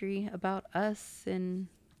little history about us, and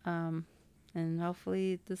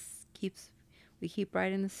hopefully we keep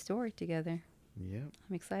writing this story together. Yeah.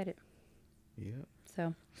 I'm excited. Yeah.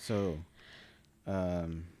 So,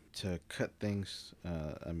 to cut things,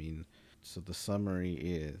 so the summary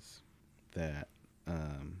is that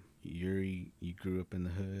you grew up in the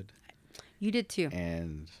hood. You did too.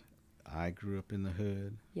 And I grew up in the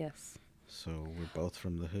hood. Yes. So we're both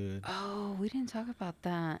from the hood. Oh, we didn't talk about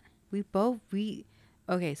that.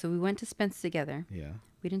 Okay, so we went to Spence together. Yeah.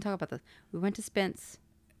 We didn't talk about this. We went to Spence.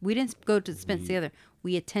 We didn't go to Spence together.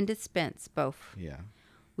 We attended Spence both. Yeah.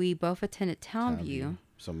 we both attended Townview.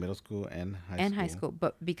 So middle school and high school. And high school.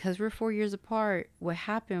 But because we're 4 years apart, what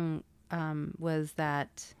happened was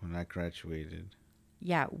that... When I graduated.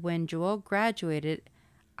 Yeah, when Joel graduated,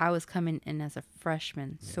 I was coming in as a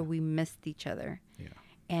freshman. Yeah. So we missed each other. Yeah.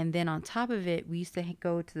 And then on top of it, we used to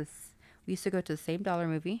go to the same dollar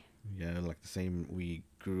movie. Yeah, like the same. We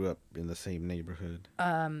grew up in the same neighborhood.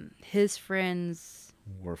 His friends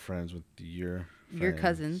were friends with your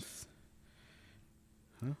cousins.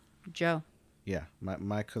 Huh? Joe. Yeah,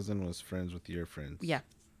 my cousin was friends with your friends. Yeah.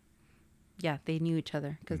 Yeah, they knew each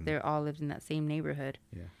other because they all lived in that same neighborhood.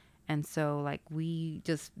 Yeah. And so, like, we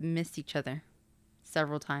just missed each other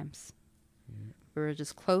several times. Yeah. We were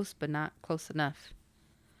just close, but not close enough.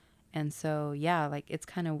 And so, yeah, like, it's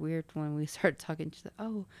kind of weird when we start talking to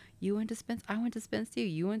oh, you went to Spence? I went to Spence, too.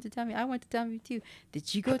 You went to Townview? I went to Townview, too.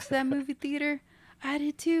 Did you go to that movie theater? I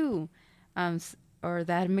did, too. Or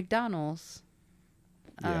that McDonald's.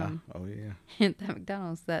 Yeah. Oh, yeah. That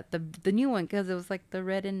McDonald's. The new one, because it was, like, the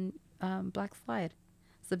red and black slide.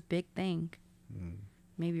 It's a big thing. Mm.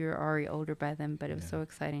 Maybe you were already older by then, but it was so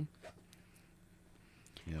exciting.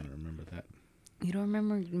 Yeah, I don't remember that. You don't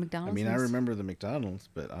remember McDonald's? I mean, I remember the McDonald's,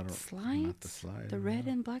 but I don't... Slides? Not the slide. The red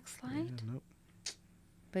and black slide? Yeah, nope.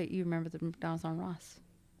 But you remember the McDonald's on Ross?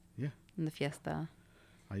 Yeah. And the Fiesta.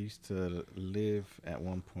 I used to live at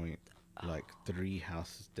one point, like 3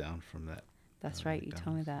 houses down from that. That's right. You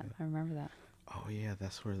told me that. Yeah. I remember that. Oh, yeah.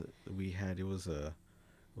 That's where we had... It was a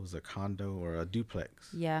condo or a duplex.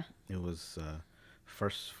 Yeah. It was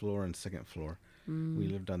first floor and second floor. Mm. We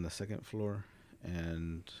lived on the second floor,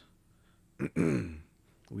 and...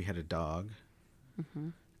 we had a dog. Mm-hmm.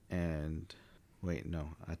 And wait,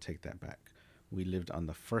 no, I take that back. We lived on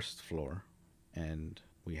the first floor, and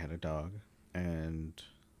we had a dog, and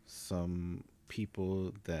some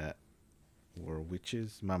people that were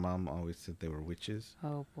witches. My mom always said they were witches.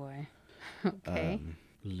 Oh boy. Okay.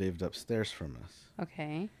 Lived upstairs from us.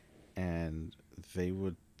 Okay. And they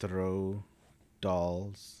would throw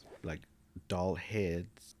dolls, like doll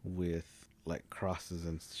heads with like crosses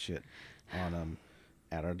and shit on them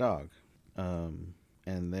at our dog.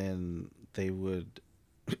 And then they would...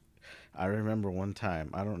 I remember one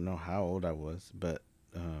time, I don't know how old I was, but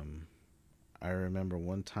I remember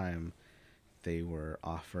one time they were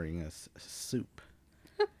offering us soup.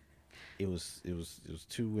 It was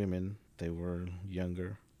 2 women. They were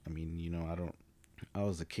younger. I mean, you know, I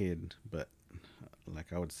was a kid, but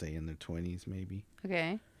like I would say in their 20s maybe.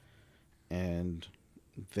 Okay. And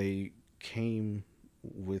they came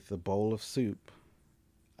with a bowl of soup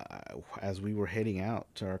as we were heading out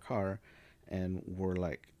to our car, and were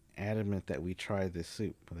like adamant that we try this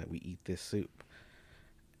soup, that we eat this soup.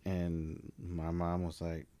 And my mom was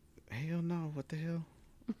like, hell no, what the hell?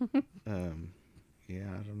 Yeah,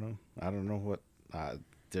 I don't know what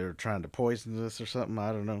they're trying to poison us or something.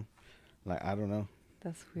 I don't know. Like, I don't know.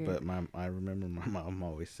 That's weird. But I remember my mom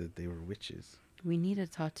always said they were witches. We need to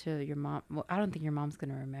talk to your mom. Well, I don't think your mom's going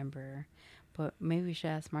to remember, but maybe we should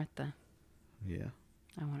ask Martha. Yeah.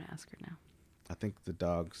 I want to ask her now. I think the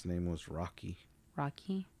dog's name was Rocky.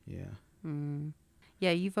 Rocky? Yeah. Mm.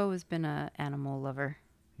 Yeah, you've always been a animal lover.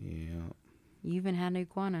 Yeah. You even had an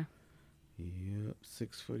iguana. Yep,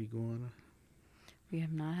 6-foot iguana. We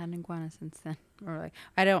have not had an iguana since then. Or like,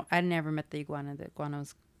 I never met the iguana. The iguana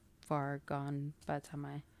was far gone by the time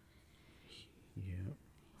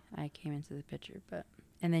I came into the picture. But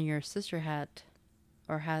and then your sister had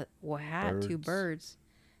birds. 2 birds.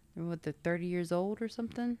 What, they're 30 years old or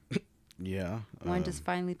something? Yeah. One just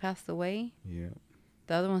finally passed away. Yeah.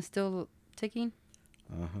 The other one's still ticking.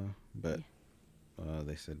 But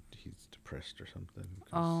they said he's depressed or something.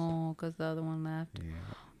 Because the other one left.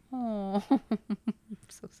 Yeah. Oh,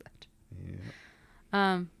 so sad.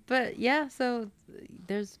 Yeah. But yeah, so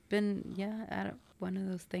there's been one of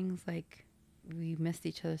those things, like we missed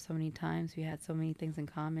each other so many times. We had so many things in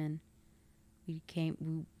common. We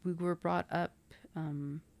were brought up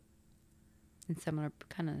in similar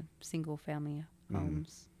kind of single family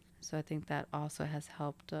homes. So I think that also has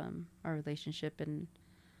helped our relationship. And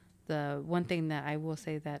the one thing that I will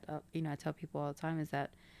say that, I tell people all the time is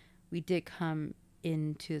that we did come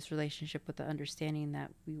into this relationship with the understanding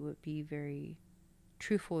that we would be very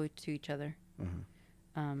truthful to each other.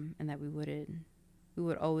 And that we would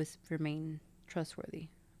always remain trustworthy.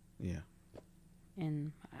 Yeah.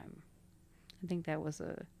 And I think that was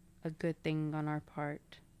a good thing on our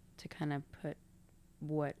part to kind of put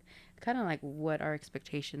what our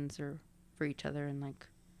expectations are for each other, and like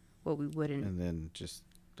what we wouldn't. And then just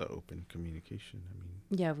the open communication. I mean,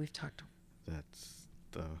 yeah, we've talked. That's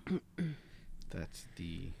a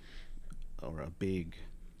big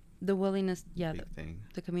the willingness,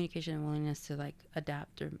 the communication and willingness to like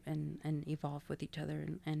adapt and evolve with each other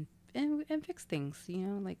and fix things. You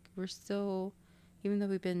know, like we're still, even though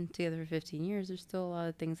we've been together for 15 years, there's still a lot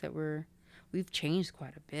of things that we've changed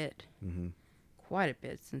quite a bit. Quite a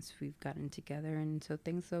bit since we've gotten together, and so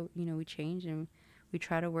things, so you know, we change and we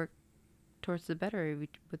try to work towards the better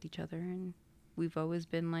with each other, and we've always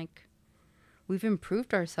been like, we've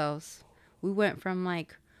improved ourselves. We went from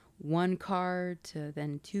like 1 car to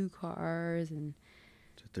then 2 cars and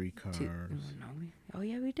to 3 cars.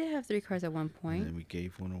 We did have 3 cars at one point. And then we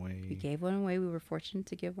gave one away. We were fortunate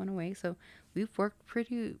to give one away, so we've worked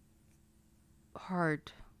pretty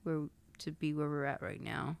hard to be where we're at right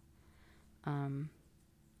now. And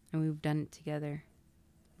we've done it together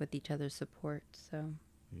with each other's support. So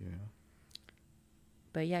yeah.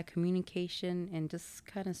 But yeah, communication and just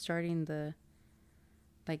kind of starting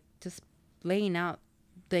just laying out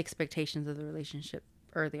the expectations of the relationship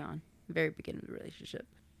early on, very beginning of the relationship.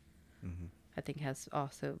 I think has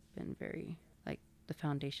also been very like the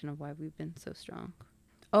foundation of why we've been so strong.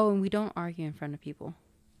 Oh, and we don't argue in front of people,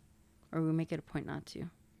 or we make it a point not to.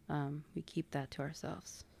 We keep that to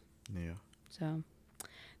ourselves. Yeah. So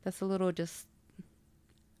that's a little, just,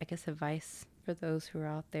 I guess, advice for those who are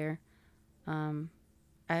out there.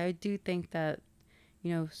 I do think that,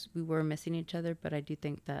 you know, we were missing each other, but I do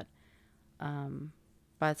think that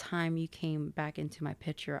by the time you came back into my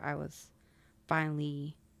picture, I was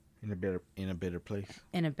finally in a better place.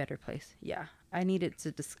 In a better place, yeah. I needed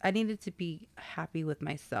to be happy with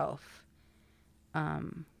myself,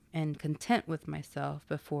 and content with myself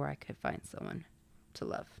before I could find someone to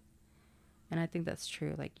love. And I think that's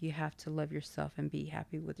true. Like, you have to love yourself and be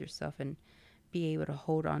happy with yourself and be able to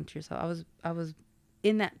hold on to yourself. I was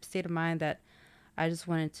in that state of mind that I just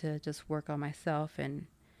wanted to just work on myself, and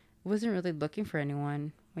wasn't really looking for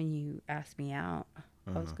anyone when you asked me out.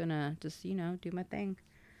 I was gonna just, you know, do my thing.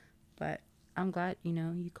 But I'm glad, you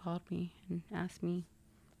know, you called me and asked me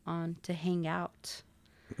on to hang out.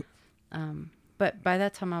 But by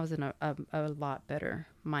that time I was in a lot better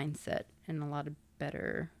mindset and a lot of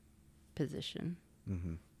better position.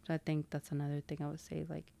 So I think that's another thing I would say,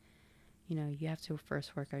 like, you know, you have to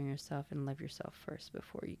first work on yourself and love yourself first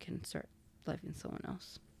before you can start loving someone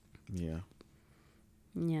else.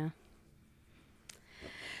 Yeah.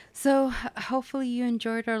 So hopefully you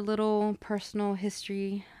enjoyed our little personal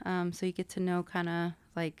history. So you get to know kind of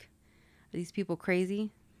like, are these people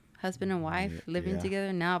crazy? Husband and wife living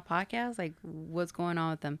together, now a podcast, like what's going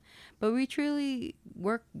on with them? But we truly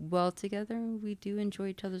work well together. We do enjoy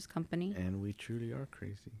each other's company. And we truly are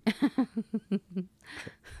crazy.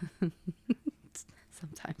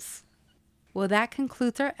 Sometimes. Well, that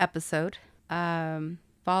concludes our episode.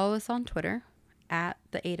 Follow us on Twitter at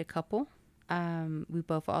the Ada Couple. We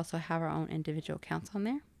both also have our own individual accounts on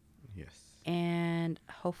there. Yes. And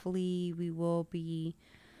hopefully we will be,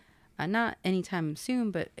 not anytime soon,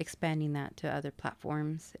 but expanding that to other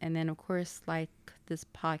platforms. And then, of course, like this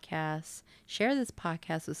podcast, share this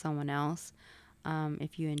podcast with someone else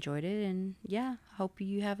if you enjoyed it. And yeah, hope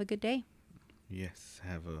you have a good day. Yes,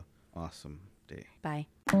 have a awesome day. Bye.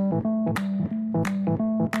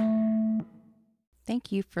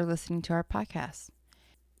 Thank you for listening to our podcast.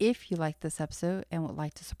 If you like this episode and would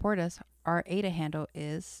like to support us, our Ada handle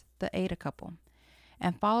is the Ada Couple,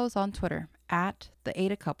 and follow us on Twitter at the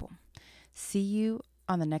Ada Couple. See you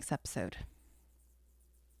on the next episode.